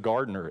he was a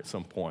gardener at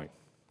some point.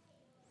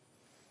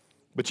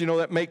 But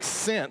that makes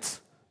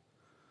sense,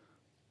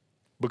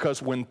 because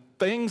when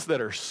things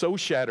that are so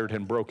shattered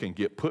and broken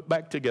get put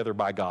back together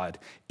by God,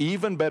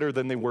 even better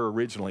than they were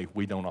originally,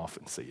 we don't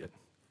often see it,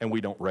 and we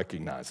don't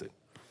recognize it.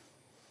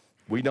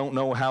 We don't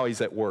know how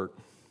he's at work.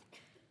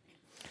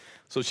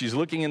 So she's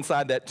looking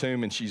inside that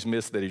tomb, and she's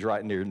missed that he's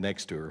right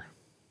next to her.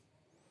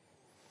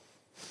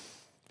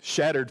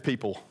 Shattered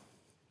people,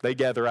 they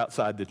gather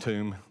outside the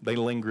tomb. They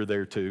linger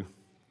there too.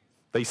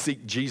 They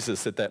seek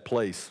Jesus at that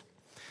place.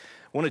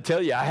 want to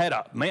tell you, I had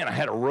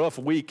a rough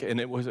week, and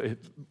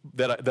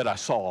that I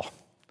saw.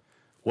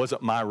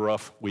 Wasn't my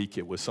rough week,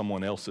 it was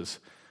someone else's,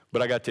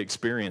 but I got to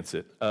experience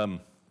it.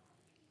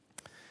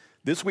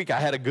 This week I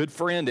had a good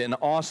friend in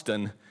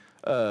Austin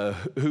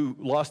who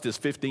lost his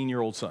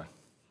 15-year-old son.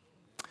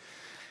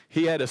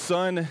 He had a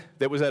son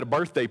that was at a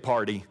birthday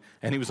party,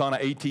 and he was on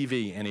an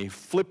ATV, and he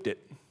flipped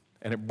it,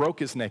 and it broke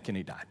his neck, and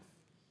he died.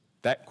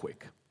 That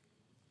quick.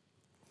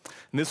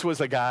 And this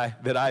was a guy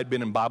that I had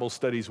been in Bible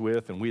studies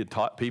with, and we had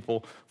taught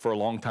people for a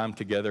long time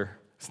together.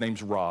 His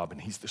name's Rob,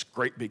 and he's this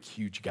great, big,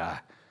 huge guy.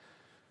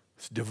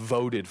 This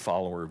devoted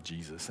follower of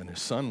Jesus, and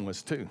his son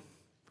was too.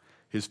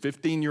 His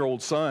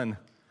 15-year-old son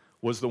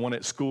was the one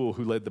at school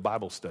who led the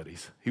Bible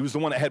studies. He was the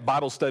one that had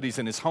Bible studies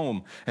in his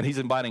home, and he's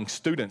inviting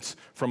students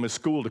from his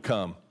school to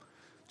come.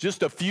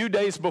 Just a few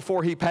days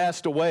before he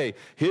passed away,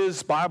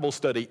 his Bible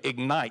study,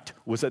 Ignite,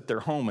 was at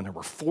their home, and there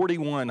were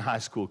 41 high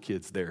school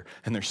kids there,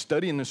 and they're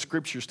studying the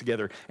scriptures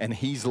together, and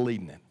he's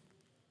leading it.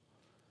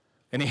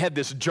 And he had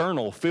this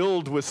journal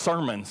filled with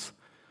sermons.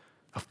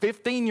 A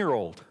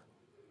 15-year-old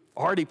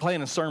already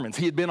planning sermons.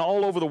 He had been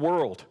all over the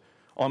world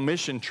on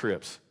mission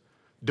trips,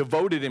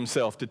 devoted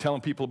himself to telling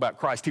people about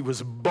Christ. He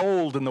was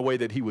bold in the way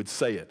that he would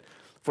say it.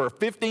 For a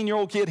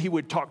 15-year-old kid, he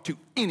would talk to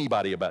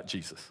anybody about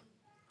Jesus.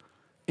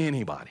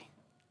 Anybody.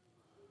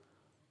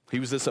 He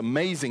was this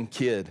amazing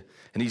kid,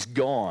 and he's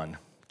gone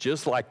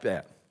just like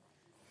that.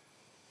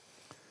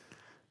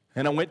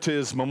 And I went to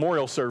his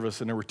memorial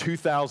service, and there were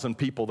 2,000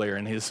 people there,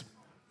 and his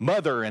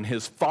mother and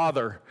his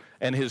father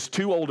and his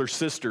two older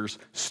sisters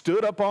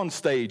stood up on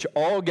stage,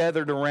 all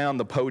gathered around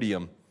the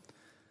podium,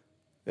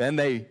 and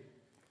they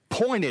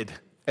pointed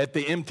at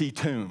the empty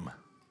tomb.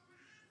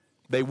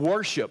 They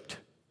worshiped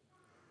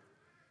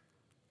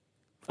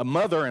a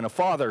mother and a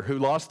father who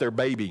lost their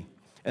baby,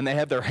 and they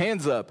had their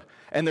hands up,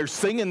 and they're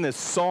singing this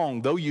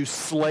song, "Though you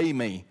slay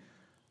me,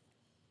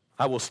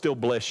 I will still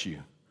bless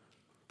you.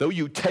 Though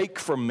you take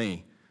from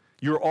me,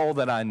 you're all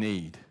that I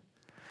need."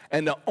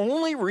 And the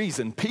only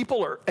reason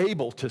people are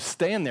able to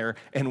stand there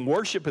and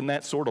worship in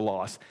that sort of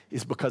loss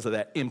is because of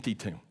that empty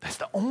tomb. That's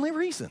the only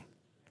reason.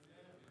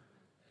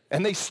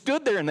 And they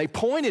stood there and they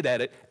pointed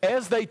at it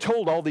as they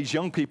told all these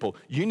young people,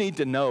 you need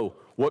to know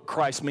what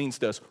Christ means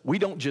to us. We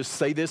don't just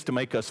say this to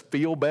make us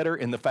feel better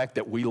in the fact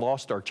that we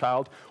lost our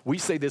child. We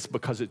say this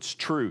because it's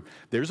true.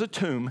 There's a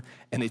tomb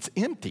and it's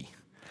empty.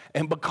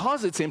 And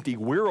because it's empty,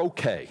 we're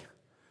okay.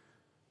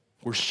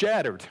 We're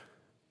shattered.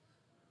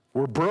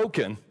 We're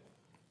broken.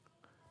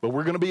 But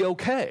we're going to be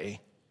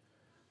okay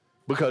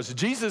because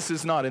Jesus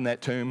is not in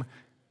that tomb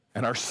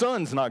and our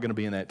son's not going to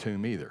be in that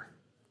tomb either.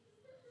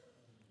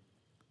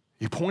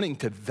 You're pointing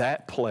to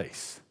that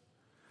place.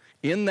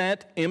 In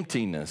that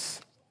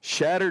emptiness,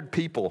 shattered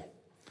people,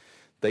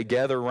 they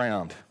gather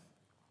around.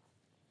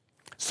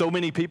 So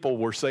many people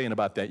were saying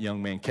about that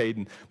young man,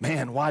 Caden,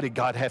 man, why did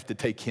God have to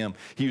take him?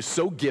 He was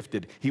so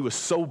gifted. He was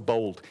so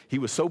bold. He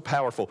was so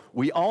powerful.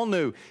 We all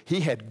knew he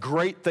had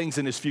great things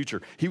in his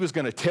future. He was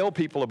going to tell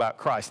people about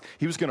Christ.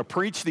 He was going to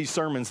preach these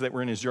sermons that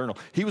were in his journal.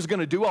 He was going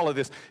to do all of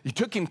this. It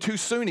took him too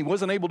soon. He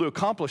wasn't able to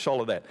accomplish all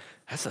of that.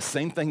 That's the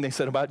same thing they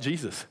said about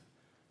Jesus.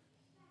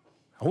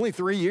 Only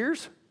 3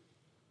 years?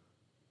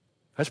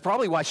 That's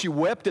probably why she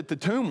wept at the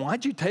tomb.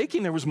 Why'd you take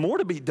him? There was more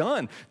to be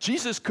done.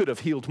 Jesus could have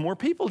healed more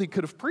people. He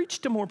could have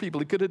preached to more people.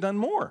 He could have done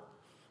more.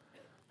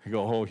 You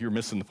go, oh, you're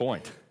missing the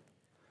point.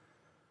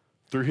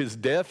 Through his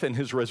death and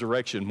his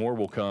resurrection, more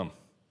will come.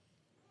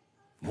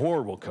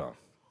 More will come.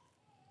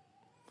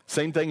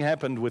 Same thing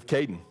happened with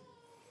Caden.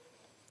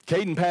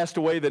 Caden passed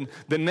away. Then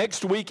the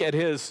next week at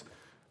his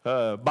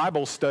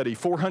Bible study,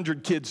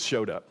 400 kids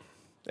showed up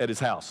at his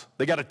house.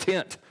 They got a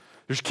tent.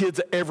 There's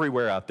kids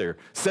everywhere out there.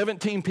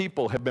 17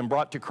 people have been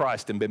brought to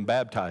Christ and been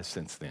baptized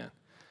since then.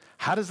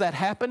 How does that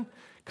happen?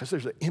 Because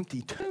there's an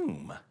empty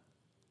tomb.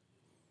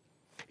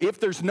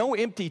 If there's no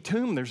empty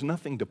tomb, there's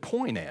nothing to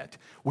point at.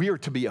 We are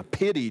to be a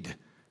pitied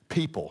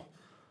people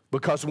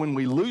because when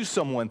we lose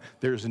someone,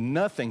 there's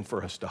nothing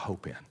for us to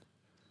hope in.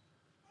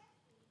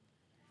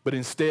 But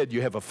instead,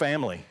 you have a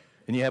family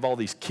and you have all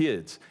these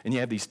kids and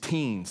you have these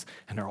teens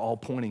and they're all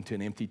pointing to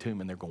an empty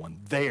tomb and they're going,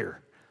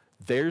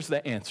 there's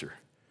the answer.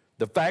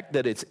 The fact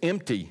that it's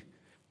empty,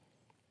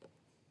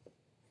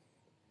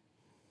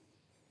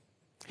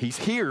 he's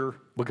here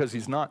because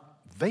he's not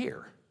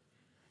there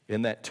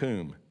in that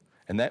tomb.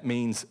 And that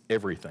means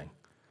everything.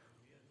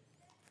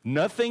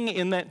 Nothing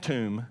in that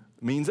tomb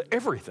means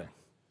everything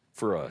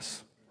for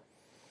us.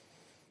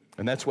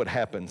 And that's what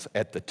happens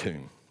at the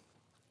tomb.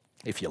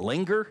 If you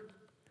linger,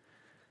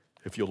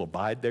 if you'll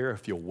abide there,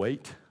 if you'll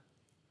wait,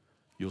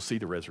 you'll see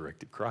the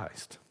resurrected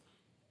Christ.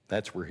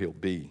 That's where he'll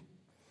be.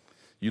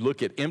 You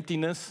look at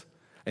emptiness,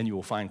 and you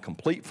will find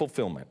complete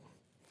fulfillment.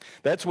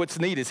 That's what's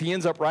neat is he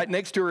ends up right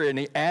next to her and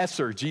he asks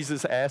her,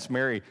 Jesus asked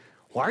Mary,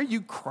 why are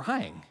you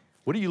crying?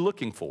 What are you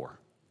looking for?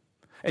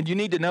 And you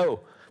need to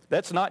know,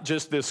 that's not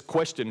just this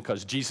question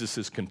because Jesus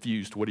is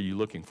confused, what are you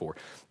looking for?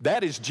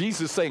 That is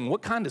Jesus saying,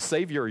 what kind of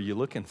Savior are you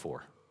looking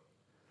for?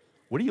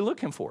 What are you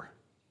looking for?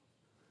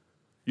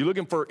 You're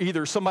looking for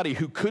either somebody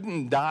who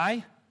couldn't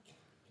die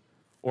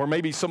or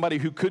maybe somebody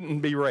who couldn't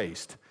be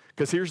raised.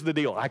 Because here's the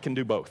deal, I can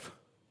do both.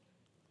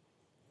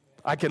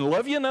 I can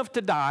love you enough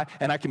to die,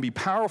 and I can be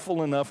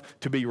powerful enough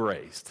to be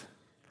raised.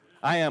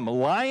 I am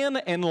lion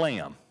and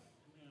lamb.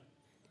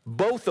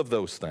 Both of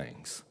those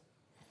things.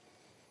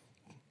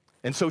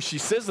 And so she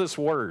says this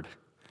word,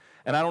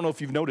 and I don't know if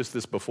you've noticed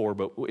this before,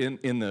 but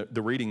in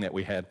the reading that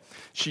we had,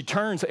 she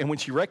turns, and when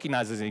she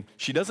recognizes him,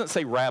 she doesn't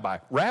say rabbi.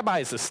 Rabbi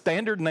is a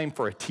standard name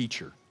for a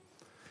teacher.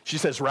 She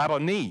says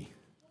Rabboni.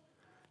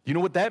 You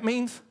know what that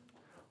means?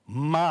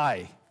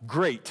 My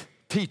great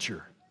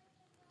teacher.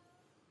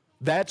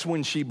 That's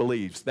when she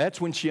believes.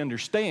 That's when she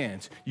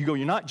understands. You go,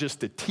 you're not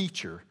just a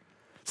teacher.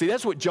 See,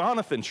 that's what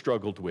Jonathan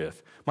struggled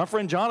with. My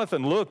friend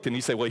Jonathan looked and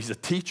he said, well, he's a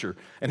teacher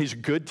and he's a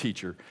good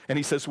teacher. And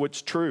he says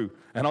what's true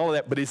and all of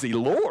that, but is he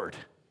Lord?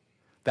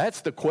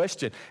 That's the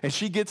question. And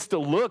she gets to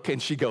look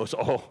and she goes,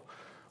 oh,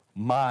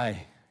 my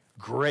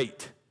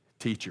great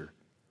teacher.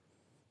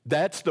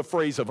 That's the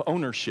phrase of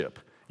ownership.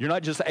 You're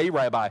not just a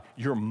rabbi,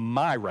 you're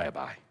my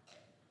rabbi.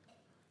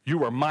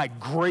 You are my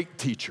great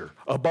teacher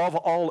above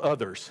all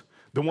others.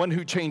 The one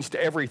who changed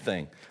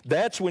everything.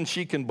 That's when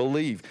she can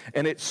believe.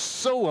 And it's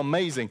so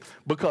amazing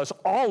because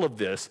all of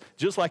this,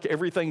 just like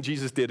everything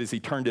Jesus did, is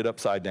he turned it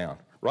upside down,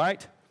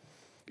 right?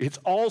 It's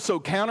also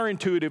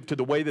counterintuitive to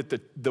the way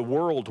that the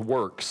world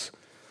works.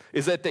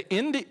 Is at the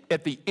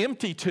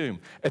empty tomb,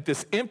 at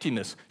this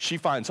emptiness, she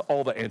finds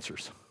all the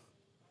answers.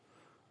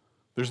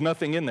 There's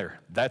nothing in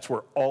there. That's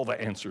where all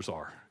the answers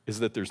are, is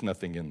that there's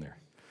nothing in there.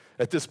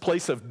 At this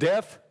place of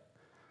death,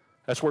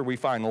 that's where we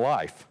find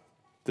life.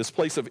 This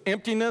place of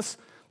emptiness,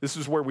 this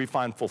is where we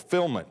find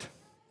fulfillment.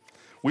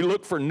 We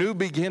look for new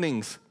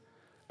beginnings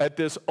at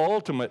this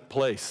ultimate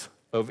place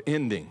of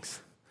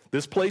endings.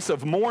 This place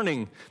of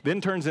mourning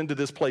then turns into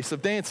this place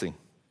of dancing.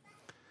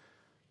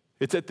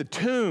 It's at the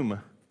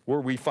tomb where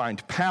we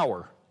find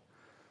power.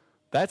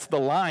 That's the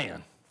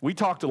lion. We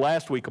talked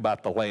last week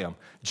about the lamb.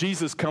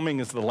 Jesus coming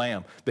as the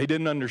lamb. They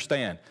didn't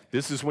understand.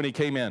 This is when he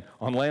came in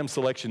on Lamb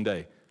Selection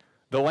Day.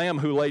 The lamb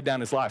who laid down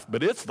his life.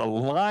 But it's the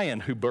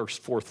lion who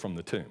burst forth from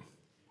the tomb.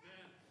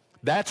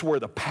 That's where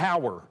the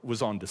power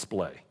was on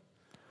display.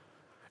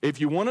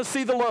 If you want to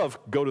see the love,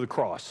 go to the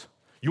cross.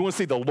 You want to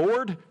see the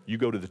Lord, you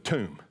go to the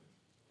tomb.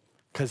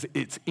 Because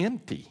it's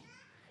empty.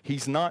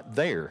 He's not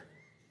there.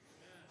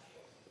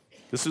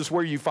 This is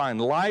where you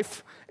find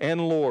life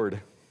and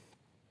Lord.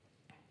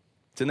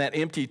 It's in that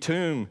empty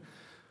tomb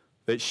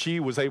that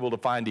she was able to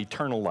find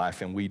eternal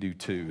life, and we do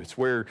too. It's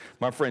where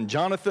my friend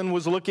Jonathan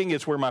was looking.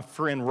 It's where my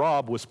friend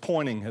Rob was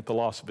pointing at the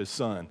loss of his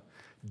son.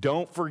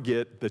 Don't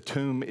forget the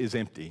tomb is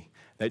empty.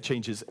 That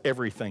changes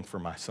everything for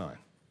my son.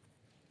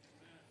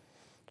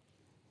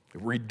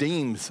 It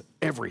redeems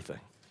everything.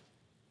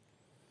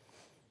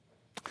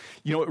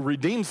 You know, it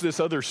redeems this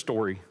other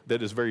story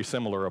that is very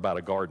similar about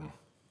a garden.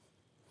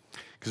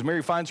 Because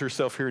Mary finds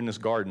herself here in this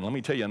garden. Let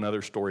me tell you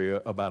another story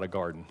about a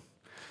garden.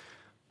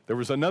 There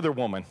was another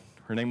woman.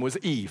 Her name was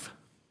Eve.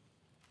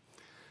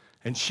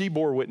 And she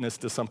bore witness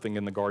to something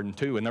in the garden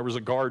too. And there was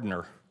a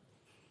gardener.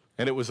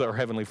 And it was our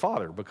Heavenly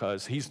Father,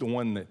 because he's the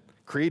one that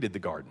created the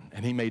garden,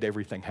 and he made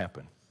everything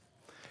happen.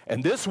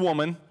 And this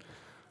woman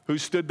who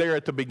stood there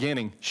at the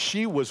beginning,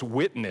 she was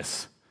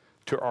witness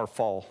to our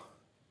fall.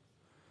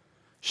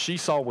 She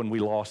saw when we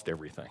lost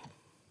everything.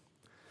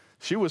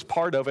 She was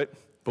part of it,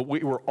 but we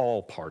were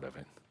all part of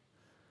it.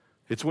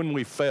 It's when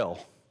we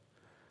fell.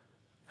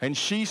 And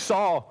she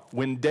saw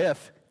when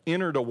death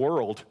entered a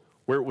world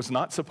where it was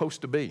not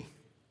supposed to be.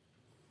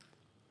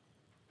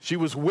 She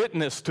was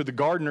witness to the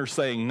gardener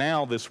saying,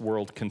 now this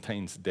world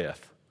contains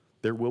death.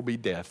 There will be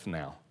death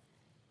now.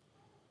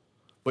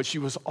 But she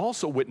was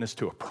also witness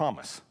to a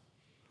promise.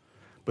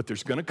 But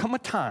there's going to come a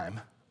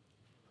time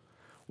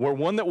where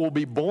one that will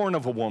be born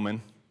of a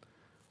woman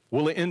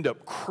will end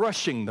up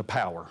crushing the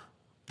power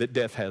that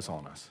death has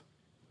on us.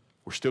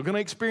 We're still going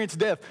to experience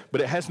death,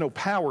 but it has no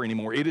power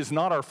anymore. It is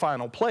not our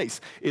final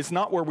place. It's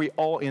not where we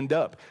all end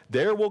up.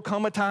 There will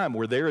come a time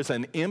where there is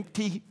an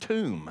empty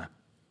tomb.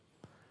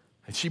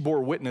 And she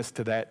bore witness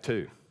to that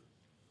too.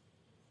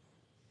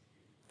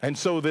 And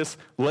so this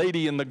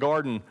lady in the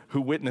garden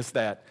who witnessed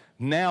that,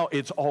 now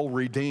it's all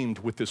redeemed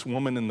with this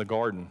woman in the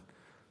garden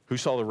who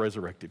saw the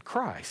resurrected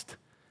Christ.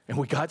 And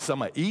we got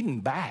some of Eden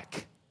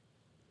back.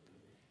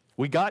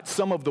 We got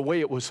some of the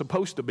way it was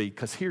supposed to be,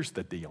 because here's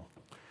the deal.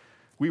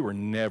 We were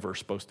never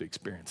supposed to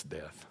experience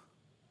death.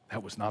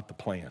 That was not the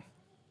plan.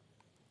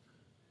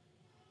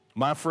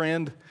 My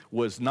friend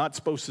was not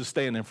supposed to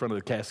stand in front of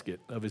the casket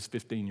of his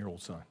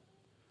 15-year-old son.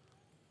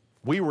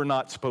 We were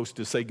not supposed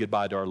to say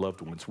goodbye to our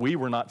loved ones. We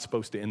were not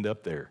supposed to end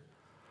up there.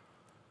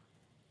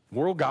 The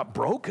world got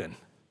broken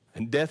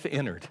and death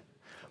entered.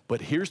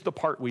 But here's the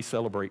part we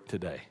celebrate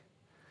today.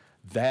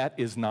 That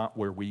is not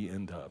where we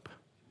end up.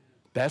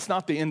 That's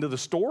not the end of the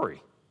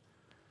story.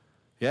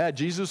 Yeah,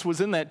 Jesus was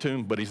in that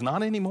tomb, but he's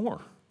not anymore.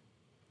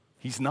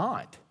 He's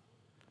not.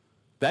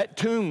 That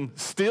tomb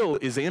still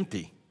is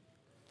empty.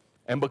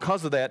 And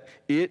because of that,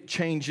 it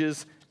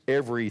changes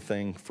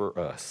everything for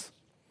us.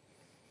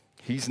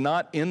 He's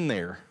not in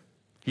there.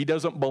 He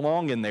doesn't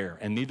belong in there,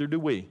 and neither do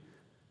we.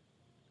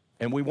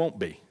 And we won't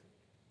be.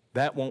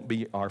 That won't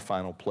be our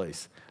final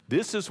place.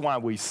 This is why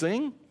we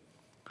sing.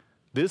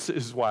 This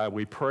is why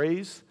we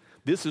praise.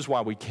 This is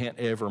why we can't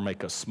ever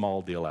make a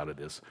small deal out of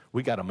this.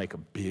 We got to make a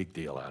big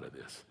deal out of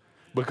this.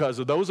 Because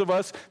of those of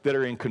us that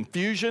are in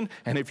confusion,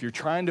 and if you're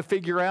trying to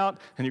figure out,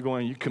 and you're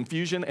going,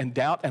 confusion and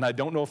doubt, and I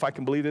don't know if I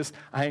can believe this,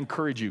 I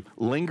encourage you,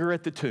 linger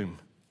at the tomb.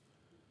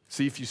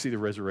 See if you see the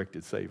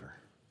resurrected Savior.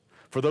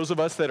 For those of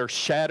us that are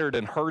shattered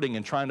and hurting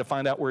and trying to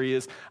find out where he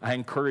is, I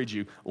encourage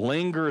you,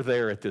 linger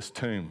there at this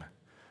tomb.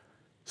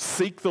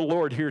 Seek the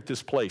Lord here at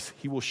this place.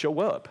 He will show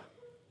up.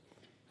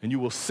 And you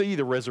will see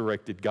the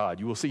resurrected God.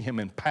 You will see him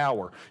in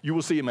power. You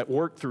will see him at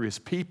work through his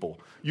people.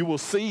 You will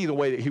see the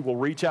way that he will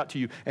reach out to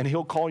you, and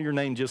he'll call your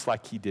name just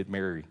like he did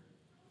Mary.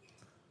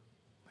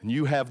 And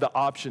you have the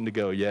option to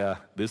go, yeah,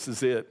 this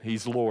is it.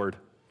 He's Lord.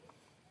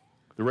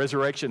 The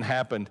resurrection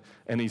happened,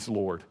 and he's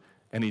Lord.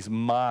 And he's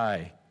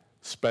my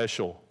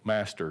special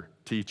master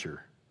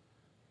teacher,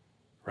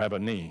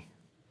 Rabboni.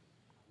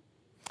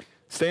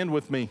 Stand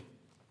with me.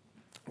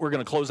 We're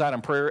going to close out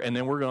in prayer, and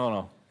then we're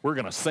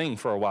going to sing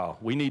for a while.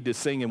 We need to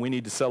sing, and we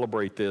need to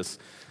celebrate this.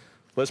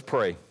 Let's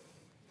pray.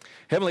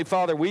 Heavenly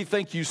Father, we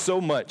thank you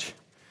so much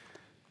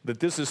that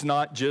this is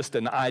not just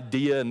an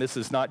idea, and this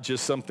is not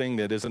just something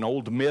that is an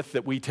old myth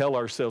that we tell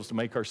ourselves to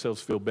make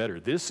ourselves feel better.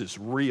 This is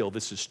real.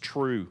 This is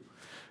true.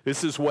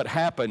 This is what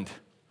happened.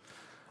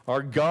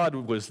 Our God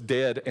was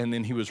dead, and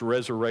then he was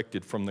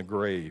resurrected from the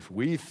grave.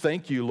 We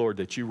thank you, Lord,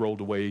 that you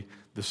rolled away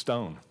the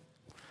stone.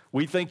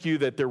 We thank you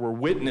that there were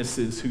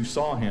witnesses who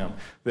saw him,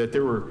 that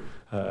there were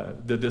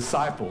the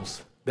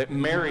disciples that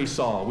Mary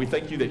saw. We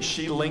thank you that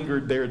she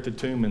lingered there at the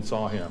tomb and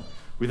saw him.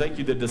 We thank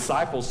you the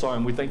disciples saw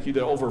him. We thank you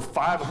that over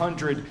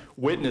 500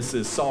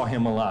 witnesses saw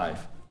him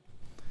alive.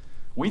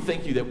 We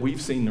thank you that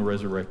we've seen the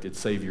resurrected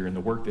Savior and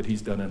the work that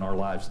he's done in our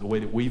lives, the way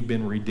that we've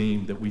been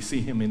redeemed, that we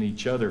see him in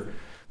each other,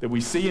 that we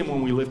see him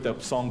when we lift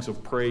up songs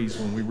of praise,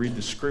 when we read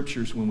the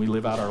scriptures, when we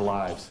live out our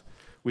lives.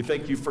 We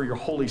thank you for your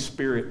Holy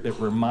Spirit that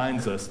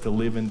reminds us to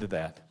live into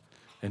that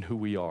and who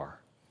we are.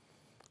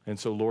 And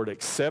so, Lord,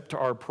 accept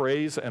our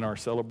praise and our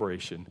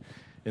celebration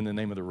in the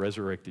name of the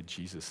resurrected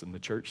Jesus. And the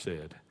church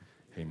said,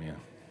 amen.